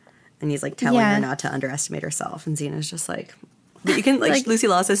her. And he's, like, telling her not to underestimate herself. And Xena's just, like... But you can, like Lucy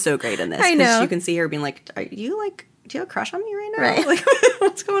Lawless is so great in this. I know. You can see her being like, are you, like... Do you have a crush on me right now? Right. Like,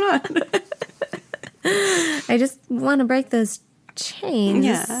 what's going on? I just want to break those chains.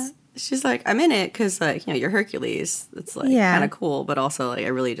 Yeah. She's like, I'm in it because, like, you know, you're Hercules. It's, like, kind of cool, but also, like, I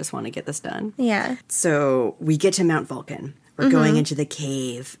really just want to get this done. Yeah. So we get to Mount Vulcan. We're going into the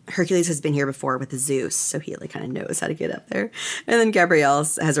cave. Hercules has been here before with Zeus, so he, like, kind of knows how to get up there. And then Gabrielle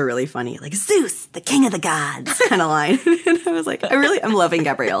has a really funny, like, Zeus, the king of the gods kind of line. And I was like, I'm loving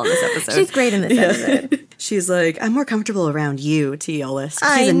Gabrielle in this episode. She's great in this episode. She's like, I'm more comfortable around you, to Aeolus.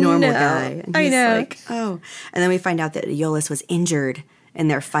 He's a normal guy. And he's like, oh. And then we find out that Aeolus was injured in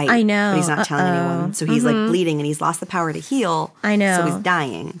their fight. I know. But he's not telling anyone. So he's, like, bleeding, and he's lost the power to heal. I know. So he's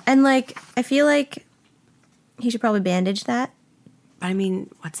dying. And, like, I feel like he should probably bandage that. But I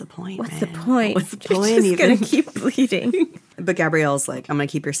mean, what's the point? What's the point? What's the point? You're just gonna keep bleeding. But Gabrielle's like, I'm gonna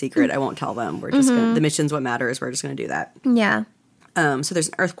keep your secret. I won't tell them. We're just gonna, the mission's what matters. We're just gonna do that. Yeah. So there's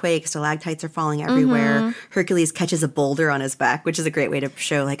an earthquake. Stalactites are falling everywhere. Hercules catches a boulder on his back, which is a great way to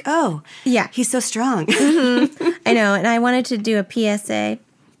show, like, oh, yeah, he's so strong. I know. And I wanted to do a PSA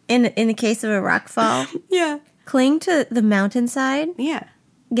in the case of a rock fall. Yeah. Cling to the mountainside. Yeah.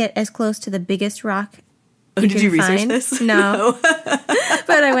 Get as close to the biggest rock. Did you research this? No.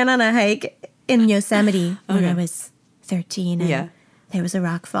 But I went on a hike in Yosemite when I was 13. And there was a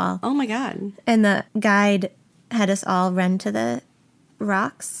rock fall. Oh, my God. And the guide had us all run to the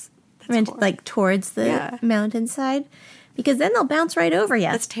rocks, like towards the mountainside, because then they'll bounce right over you.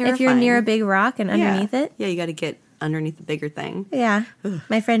 That's terrifying. If you're near a big rock and underneath it. Yeah, you got to get underneath the bigger thing. Yeah.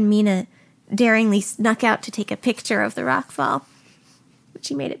 My friend Mina daringly snuck out to take a picture of the rock fall. But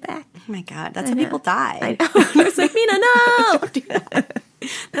she made it back. Oh, my God. That's how people die. I know. I was like, Mina, no! Don't do that.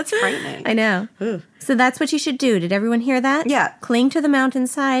 That's frightening. I know. So that's what you should do. Did everyone hear that? Yeah. Cling to the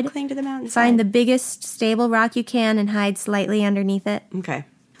mountainside. Cling to the mountainside. Find the biggest stable rock you can and hide slightly underneath it. Okay.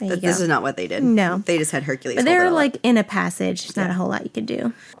 There you This go. is not what they did. No. They just had Hercules. But hold it they're all like up. in a passage. There's not a whole lot you could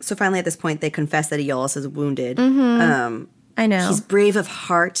do. So finally at this point, they confess that Aeolus is wounded. I know. He's brave of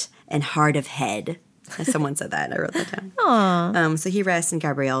heart and hard of head. Someone said that, and I wrote that down. Aw. So he rests, and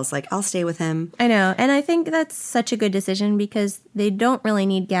Gabrielle's like, I'll stay with him. I know. And I think that's such a good decision because they don't really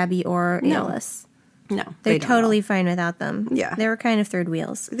need Gabby or Aeolus. No. They're they don't totally fine without them. Yeah. They were kind of third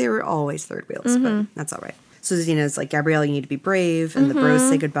wheels. They were always third wheels, but that's all right. So Xena's like, Gabrielle, you need to be brave, and the bros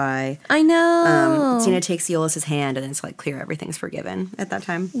say goodbye. I know. Xena takes Aeolus' hand, and it's like clear everything's forgiven at that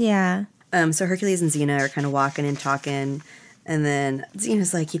time. Yeah. So Hercules and Xena are kind of walking and talking, and then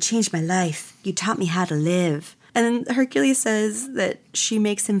Xena's like, you changed my life. You taught me how to live. And then Hercules says that she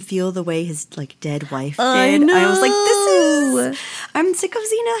makes him feel the way his, like, dead wife did. I know. I was like, I'm sick of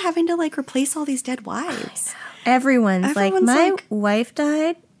Xena having to, like, replace all these dead wives. Everyone's like, my wife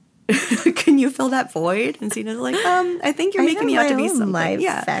died. Can you fill that void? And Xena's like, I think you're making me out to be something. Life,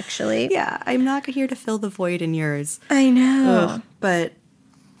 actually. Yeah, I'm not here to fill the void in yours. I know. Ugh, but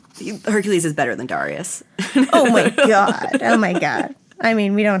Hercules is better than Darius. Oh, my God. Oh, my God. I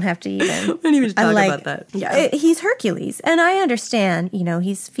mean, we don't have to even. I don't even talk about that. Yeah. He's Hercules. And I understand,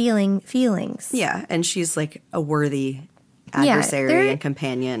 he's feeling feelings. Yeah. And she's like a worthy adversary and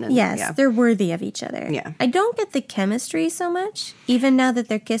companion. And, yes, they're worthy of each other. Yeah. I don't get the chemistry so much, even now that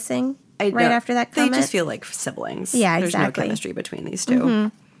they're kissing after that comment. They just feel like siblings. Yeah, There's exactly. no chemistry between these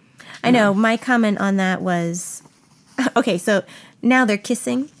two. I know. My comment on that was, okay, so now they're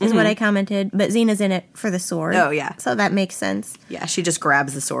kissing is what I commented, but Xena's in it for the sword. Oh, yeah. So that makes sense. Yeah, she just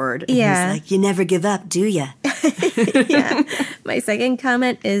grabs the sword. And Yeah. he's like, you never give up, do ya? Yeah. My second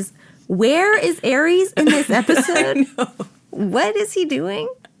comment is, where is Ares in this episode? What is he doing?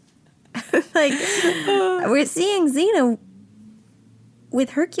 Like, we're seeing Xena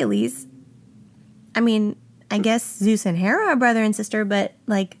with Hercules. I mean, I guess Zeus and Hera are brother and sister, but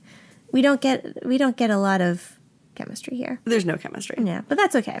like, we don't get a lot of chemistry here. There's no chemistry. Yeah, but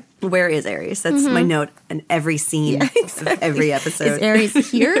that's okay. Where is Ares? That's my note in every scene of every episode. Is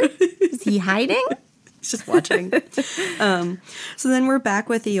Ares here? Is he hiding? He's just watching. So then we're back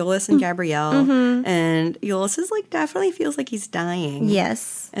with Aeolus and Gabrielle, and Aeolus is like definitely feels like he's dying.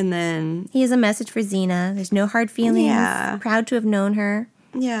 Yes. And then He has a message for Xena. There's no hard feelings. Yeah. Proud to have known her.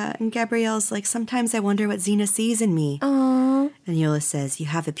 yeah, and Gabrielle's like, sometimes I wonder what Xena sees in me. Oh. And Aeolus says, you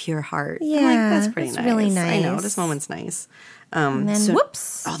have a pure heart. I'm Yeah, like, that's pretty that's nice. really I know, nice. this moment's nice. And then, so-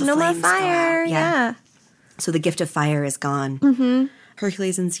 whoops, Oh, the no more flames go out. fire. Yeah. So the gift of fire is gone.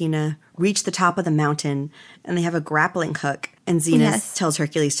 Hercules and Xena reach the top of the mountain, and they have a grappling hook. And Xena Yes. tells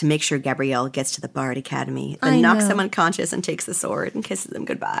Hercules to make sure Gabrielle gets to the Bard Academy, I then knocks know. him unconscious and takes the sword and kisses him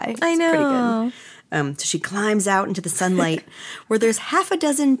goodbye. I It's know. pretty good. So she climbs out into the sunlight, where there's half a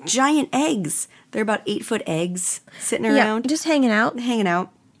dozen giant eggs. They're about 8-foot eggs sitting Yeah, around, just hanging out. hanging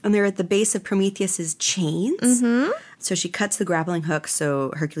out. And they're at the base of Prometheus's chains. So she cuts the grappling hook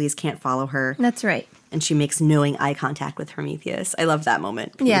so Hercules can't follow her. That's right. And she makes knowing eye contact with Prometheus. I love that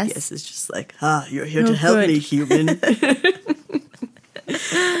moment. Yes. Prometheus is just like, you're here Oh, to help good. me, human.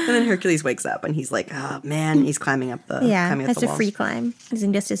 And then Hercules wakes up and he's like, oh man, he's climbing up the Yeah, climbing up has the to walls. free climb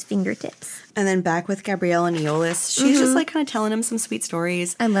using just his fingertips. And then back with Gabrielle and Aeolus, she's just like kind of telling him some sweet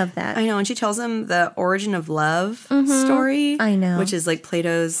stories. I love that. I know, and she tells him the origin of love story. I know. Which is like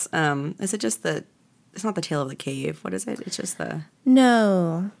Plato's, is it just it's not the Tale of the Cave. What is it? It's just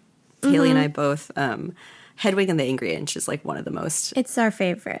No, Haley and I both, Hedwig and the Angry Inch is like one of the most, it's our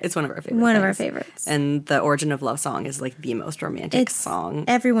favorite. it's one of our favorite one of our things. favorites. And the Origin of Love song is like the most romantic song.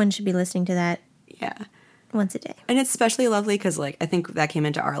 Everyone should be listening to that Yeah. once a day. And it's especially lovely because like I think that came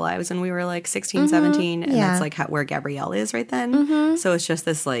into our lives when we were like 16, 17. And Yeah. that's like where Gabrielle is right then. So it's just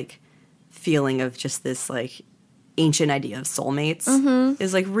this like feeling of just this like ancient idea of soulmates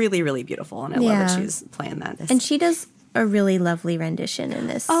is like really, really beautiful. And I love Yeah. that she's playing that. And she does a really lovely rendition in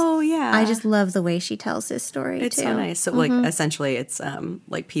this. oh, yeah. I just love the way she tells this story It's too. so nice. So like essentially it's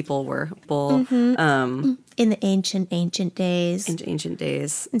like people were In the ancient days. in ancient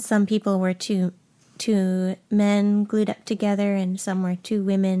days. And some people were two men glued up together, and some were two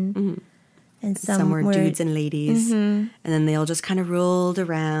women, and Some were dudes and ladies. And then they all just kind of rolled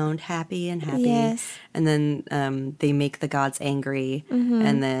around happy and happy. Yes. And then they make the gods angry.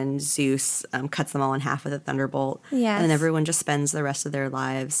 And then Zeus cuts them all in half with a thunderbolt. Yes. And then everyone just spends the rest of their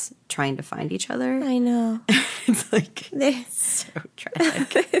lives trying to find each other. I know. It's like It's so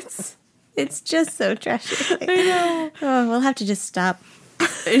tragic. it's just so trashy. I know. Oh, we'll have to just stop.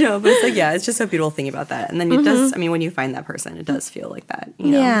 I know, but it's like, yeah, it's just a beautiful thing about that. And then it does, I mean, when you find that person, it does feel like that.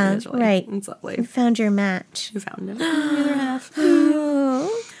 You know? Yeah, It is really- right. It's lovely. You found your match. You found it. The other half.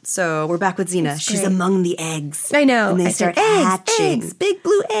 Oh. So we're back with Xena. She's great. among the eggs. I know. And they I said, start hatching. eggs, big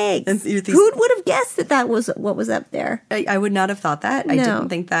blue eggs. And these- Who would have guessed that was what was up there? I would not have thought that. I No. didn't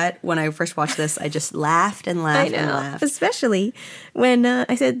think that when I first watched this. I just laughed and I laughed know. and laughed. Especially when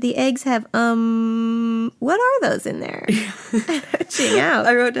I said the eggs have, what are those in there? Hatching out.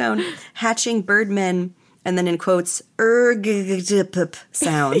 I wrote down hatching birdmen and then in quotes,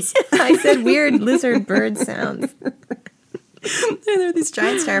 sounds. I said weird lizard bird sounds. They're these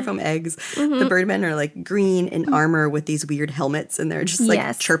giant styrofoam eggs. The birdmen are like green in armor with these weird helmets and they're just like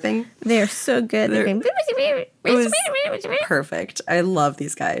Yes. chirping. They're so good. They're going, Perfect. I love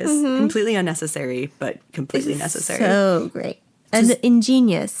these guys. Completely unnecessary, but completely necessary. so great. An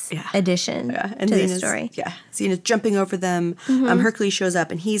ingenious Yeah. addition And to the Xena's- story. Yeah, Xena's jumping over them. Hercules shows up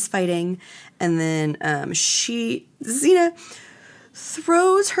and he's fighting, and then Xena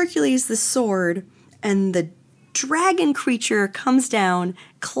throws Hercules the sword, and the dragon creature comes down,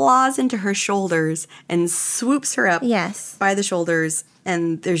 claws into her shoulders, and swoops her up Yes. by the shoulders.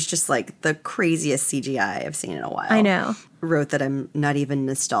 And there's just like the craziest CGI I've seen in a while. I know. Wrote that I'm not even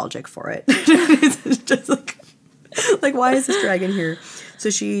nostalgic for it. It's just like, why is this dragon here? So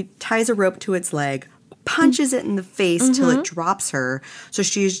she ties a rope to its leg, punches it in the face till it drops her. So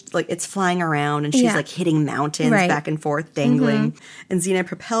she's like, it's flying around and she's Yeah. like hitting mountains Right. back and forth, dangling. And Xena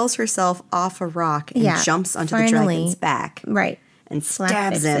propels herself off a rock and Yeah, jumps onto the finally. dragon's back Right. and Slap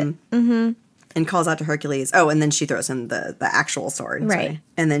stabs fix him. and calls out to Hercules. Oh, and then she throws him the actual sword. Right. Sorry.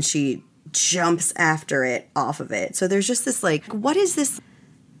 And then she jumps after it off of it. So there's just this, like, what is this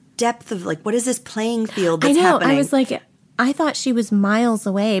depth of, like, what is this playing field that's happening? I was like, I thought she was miles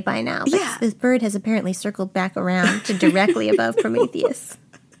away by now. But Yeah. this bird has apparently circled back around to directly above Prometheus.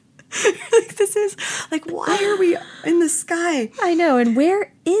 Like, this is, like, why are we in the sky? I know, and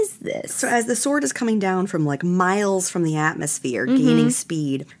where is this? So as the sword is coming down from, like, miles from the atmosphere, gaining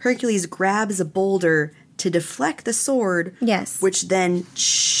speed, Hercules grabs a boulder to deflect the sword. Yes. Which then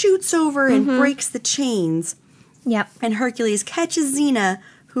shoots over and breaks the chains. Yep. And Hercules catches Xena,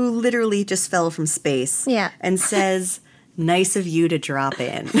 who literally just fell from space. Yeah. And says, "Nice of you to drop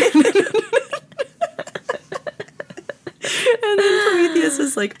in." And then Prometheus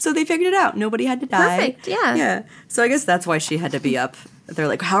is like, so they figured it out. Nobody had to die. Perfect, yeah. Yeah. So I guess that's why she had to be up. They're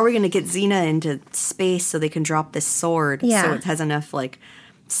like, how are we going to get Xena into space so they can drop this sword? Yeah. So it has enough, like,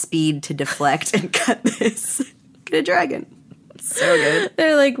 speed to deflect and cut this. Get a dragon. So good.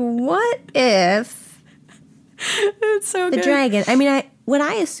 They're like, what if It's so the good. dragon? I mean, what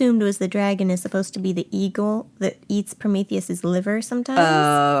I assumed was the dragon is supposed to be the eagle that eats Prometheus's liver sometimes.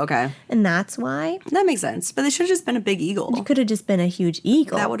 Oh, okay. And that's why. That makes sense. But they should have just been a big eagle. It could have just been a huge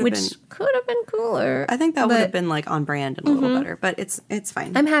eagle. That would've which been- could have been cooler. I think that would but have been, like, on brand and a little better. But it's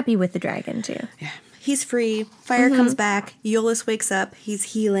fine. I'm happy with the dragon, too. Yeah. He's free. Fire comes back. Iolaus wakes up. He's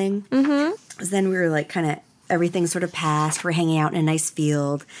healing. Mm-hmm. Then we were, like, kind of, everything's sort of passed. We're hanging out in a nice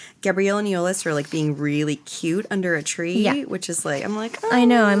field. Gabrielle and Iolaus are, like, being really cute under a tree. Yeah. Which is, like, I'm like, oh. I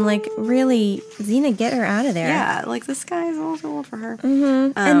know. I'm like, really, Xena, get her out of there. Yeah, like, this guy's a little too old for her.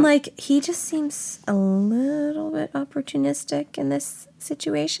 And, like, he just seems a little bit opportunistic in this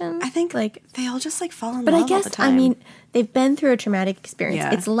situation. I think, like, they all just, like, fall in but love I guess, all the time. I mean, they've been through a traumatic experience.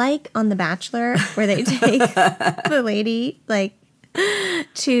 Yeah. It's like on The Bachelor, where they take the lady, like,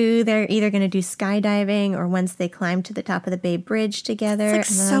 they're either going to do skydiving or once they climb to the top of the Bay Bridge together. It's,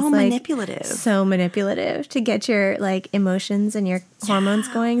 like, And I so was like, manipulative. So manipulative to get your, like, emotions and your hormones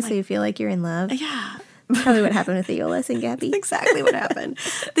going so you feel like you're in love. Yeah. Probably what happened with Iolaus and Gabby. Exactly what happened.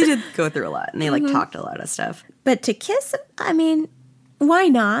 They did go through a lot, and they, like, talked a lot of stuff. But to kiss, I mean, why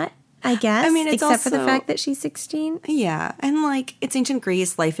not? I guess. I mean, it's except for the also- fact that she's 16. Yeah, and, like, it's ancient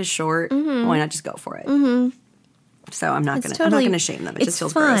Greece. Life is short. Why not just go for it? So I'm not gonna shame them. It it's just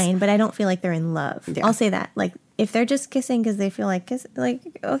feels fine, gross. but I don't feel like they're in love. Yeah. I'll say that. Like, if they're just kissing because they feel like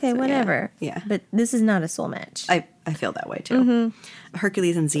okay, whatever. yeah. But this is not a soul match. I feel that way too.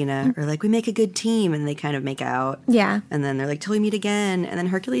 Hercules and Xena are like, we make a good team, and they kind of make out. Yeah. And then they're like, till we meet again. And then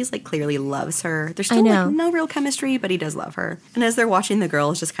Hercules, like, clearly loves her. There's I still, know. like, no real chemistry, but he does love her. And as they're watching the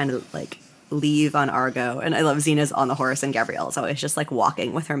girls just kind of, like, leave on Argo, and I love Xena's on the horse, and Gabrielle's always just, like,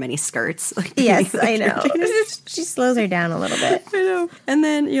 walking with her mini skirts. Like, Yes, like, I know. She slows her down a little bit. I know. And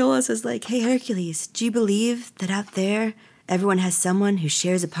then Iolaus is like, hey, Hercules, do you believe that out there everyone has someone who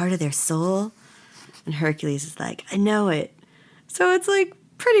shares a part of their soul? And Hercules is like, I know it. So it's, like,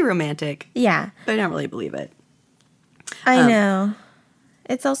 pretty romantic, Yeah, but I don't really believe it. I know.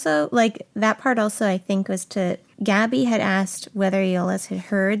 It's also, like, that part also, I think, was to... Gabby had asked whether Iolaus had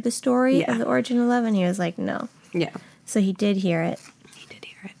heard the story Yeah. of the origin of love, and he was like, no. Yeah. So he did hear it. He did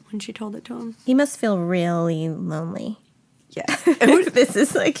hear it when she told it to him. He must feel really lonely. Yeah. If this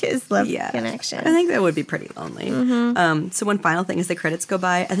is, like, his love Yeah. connection. I think that would be pretty lonely. So one final thing as the credits go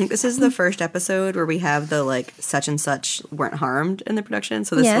by, I think this is the first episode where we have the, like, such and such weren't harmed in the production.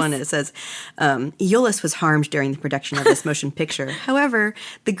 So this Yes. one, it says, Iolaus was harmed during the production of this motion picture. However,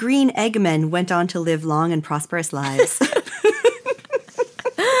 the green Eggmen went on to live long and prosperous lives.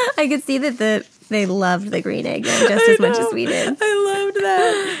 I could see that they loved the green egg just as much as we did. I loved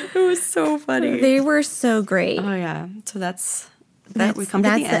that. It was so funny. They were so great. Oh, yeah. So that's we come to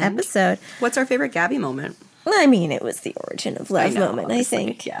That's the the end. episode. What's our favorite Gabby moment? Well, I mean, it was the origin of love know, moment, obviously. I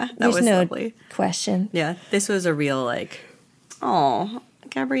think. Yeah, that There's was no lovely. question. Yeah, this was a real, like, oh,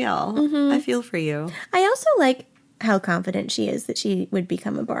 Gabrielle, I feel for you. I also like how confident she is that she would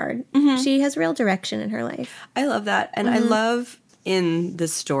become a bard. She has real direction in her life. I love that. And I love in the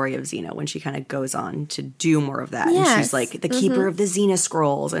story of Xena when she kind of goes on to do more of that. And Yes. she's like the keeper of the Xena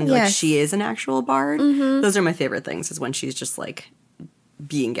scrolls. And like Yes. she is an actual bard. Those are my favorite things is when she's just like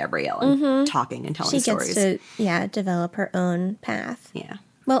being Gabrielle and talking and telling She stories. gets to, develop her own path. Yeah.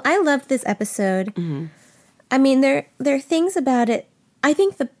 Well, I loved this episode. I mean, there are things about it. I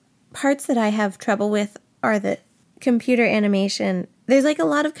think the parts that I have trouble with are the computer animation. There's like a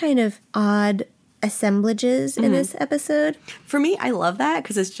lot of kind of odd assemblages in this episode. For me, I love that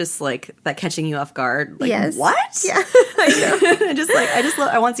because it's just like that catching you off guard. Like, Yes. what? Yeah.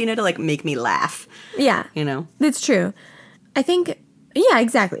 I want Xena to like make me laugh, Yeah, you know? that's true. I think Yeah,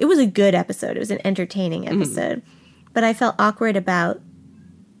 exactly. It was a good episode. It was an entertaining episode. But I felt awkward about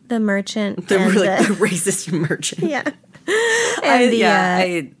the merchant. The racist merchant. Yeah.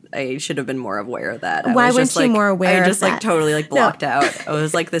 And I should have been more aware of that. Why weren't you more aware of that? I just like totally blocked out. I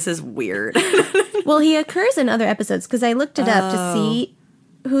was like, this is weird. Well, he occurs in other episodes because I looked it up to see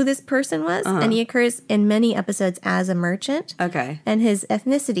who this person was. And he occurs in many episodes as a merchant. Okay. And his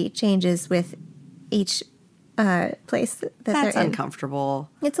ethnicity changes with each place that they're in. That's uncomfortable.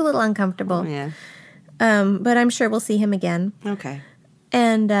 It's a little uncomfortable. Yeah. But I'm sure we'll see him again. Okay.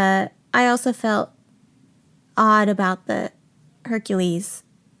 And I also felt odd about the Hercules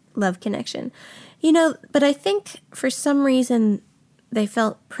love connection. But I think for some reason they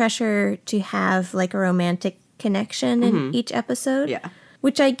felt pressure to have like a romantic connection in each episode. Yeah.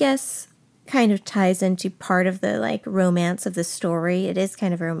 Which I guess kind of ties into part of the like romance of the story. It is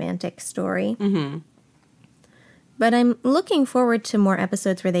kind of a romantic story. Mm-hmm. But I'm looking forward to more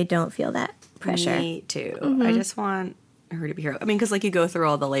episodes where they don't feel that pressure. Me too. I just want her to be hero. I mean, because like you go through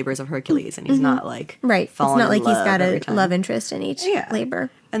all the labors of Hercules, and he's not like right. It's not like he's got a time. love interest in each labor.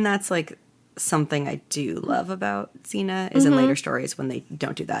 And that's like something I do love about Xena is in later stories when they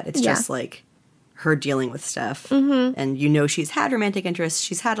don't do that. It's just like her dealing with stuff, and she's had romantic interests,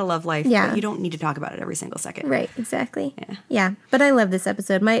 she's had a love life, but you don't need to talk about it every single second. Right. Exactly. Yeah. But I love this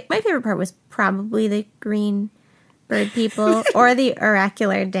episode. My favorite part was probably the green bird people or the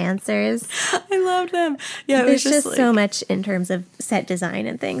oracular dancers. I loved them. Yeah, there's just like, so much in terms of set design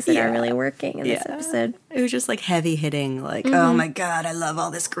and things that are really working in this episode. It was just like heavy hitting, like, oh my God, I love all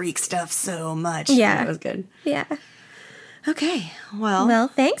this Greek stuff so much. Yeah. It was good. Yeah. Okay. Well,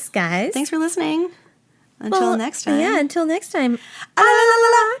 thanks, guys. Thanks for listening. Until next time. Yeah, until next time. La la la la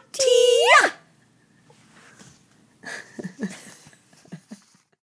la. Tia!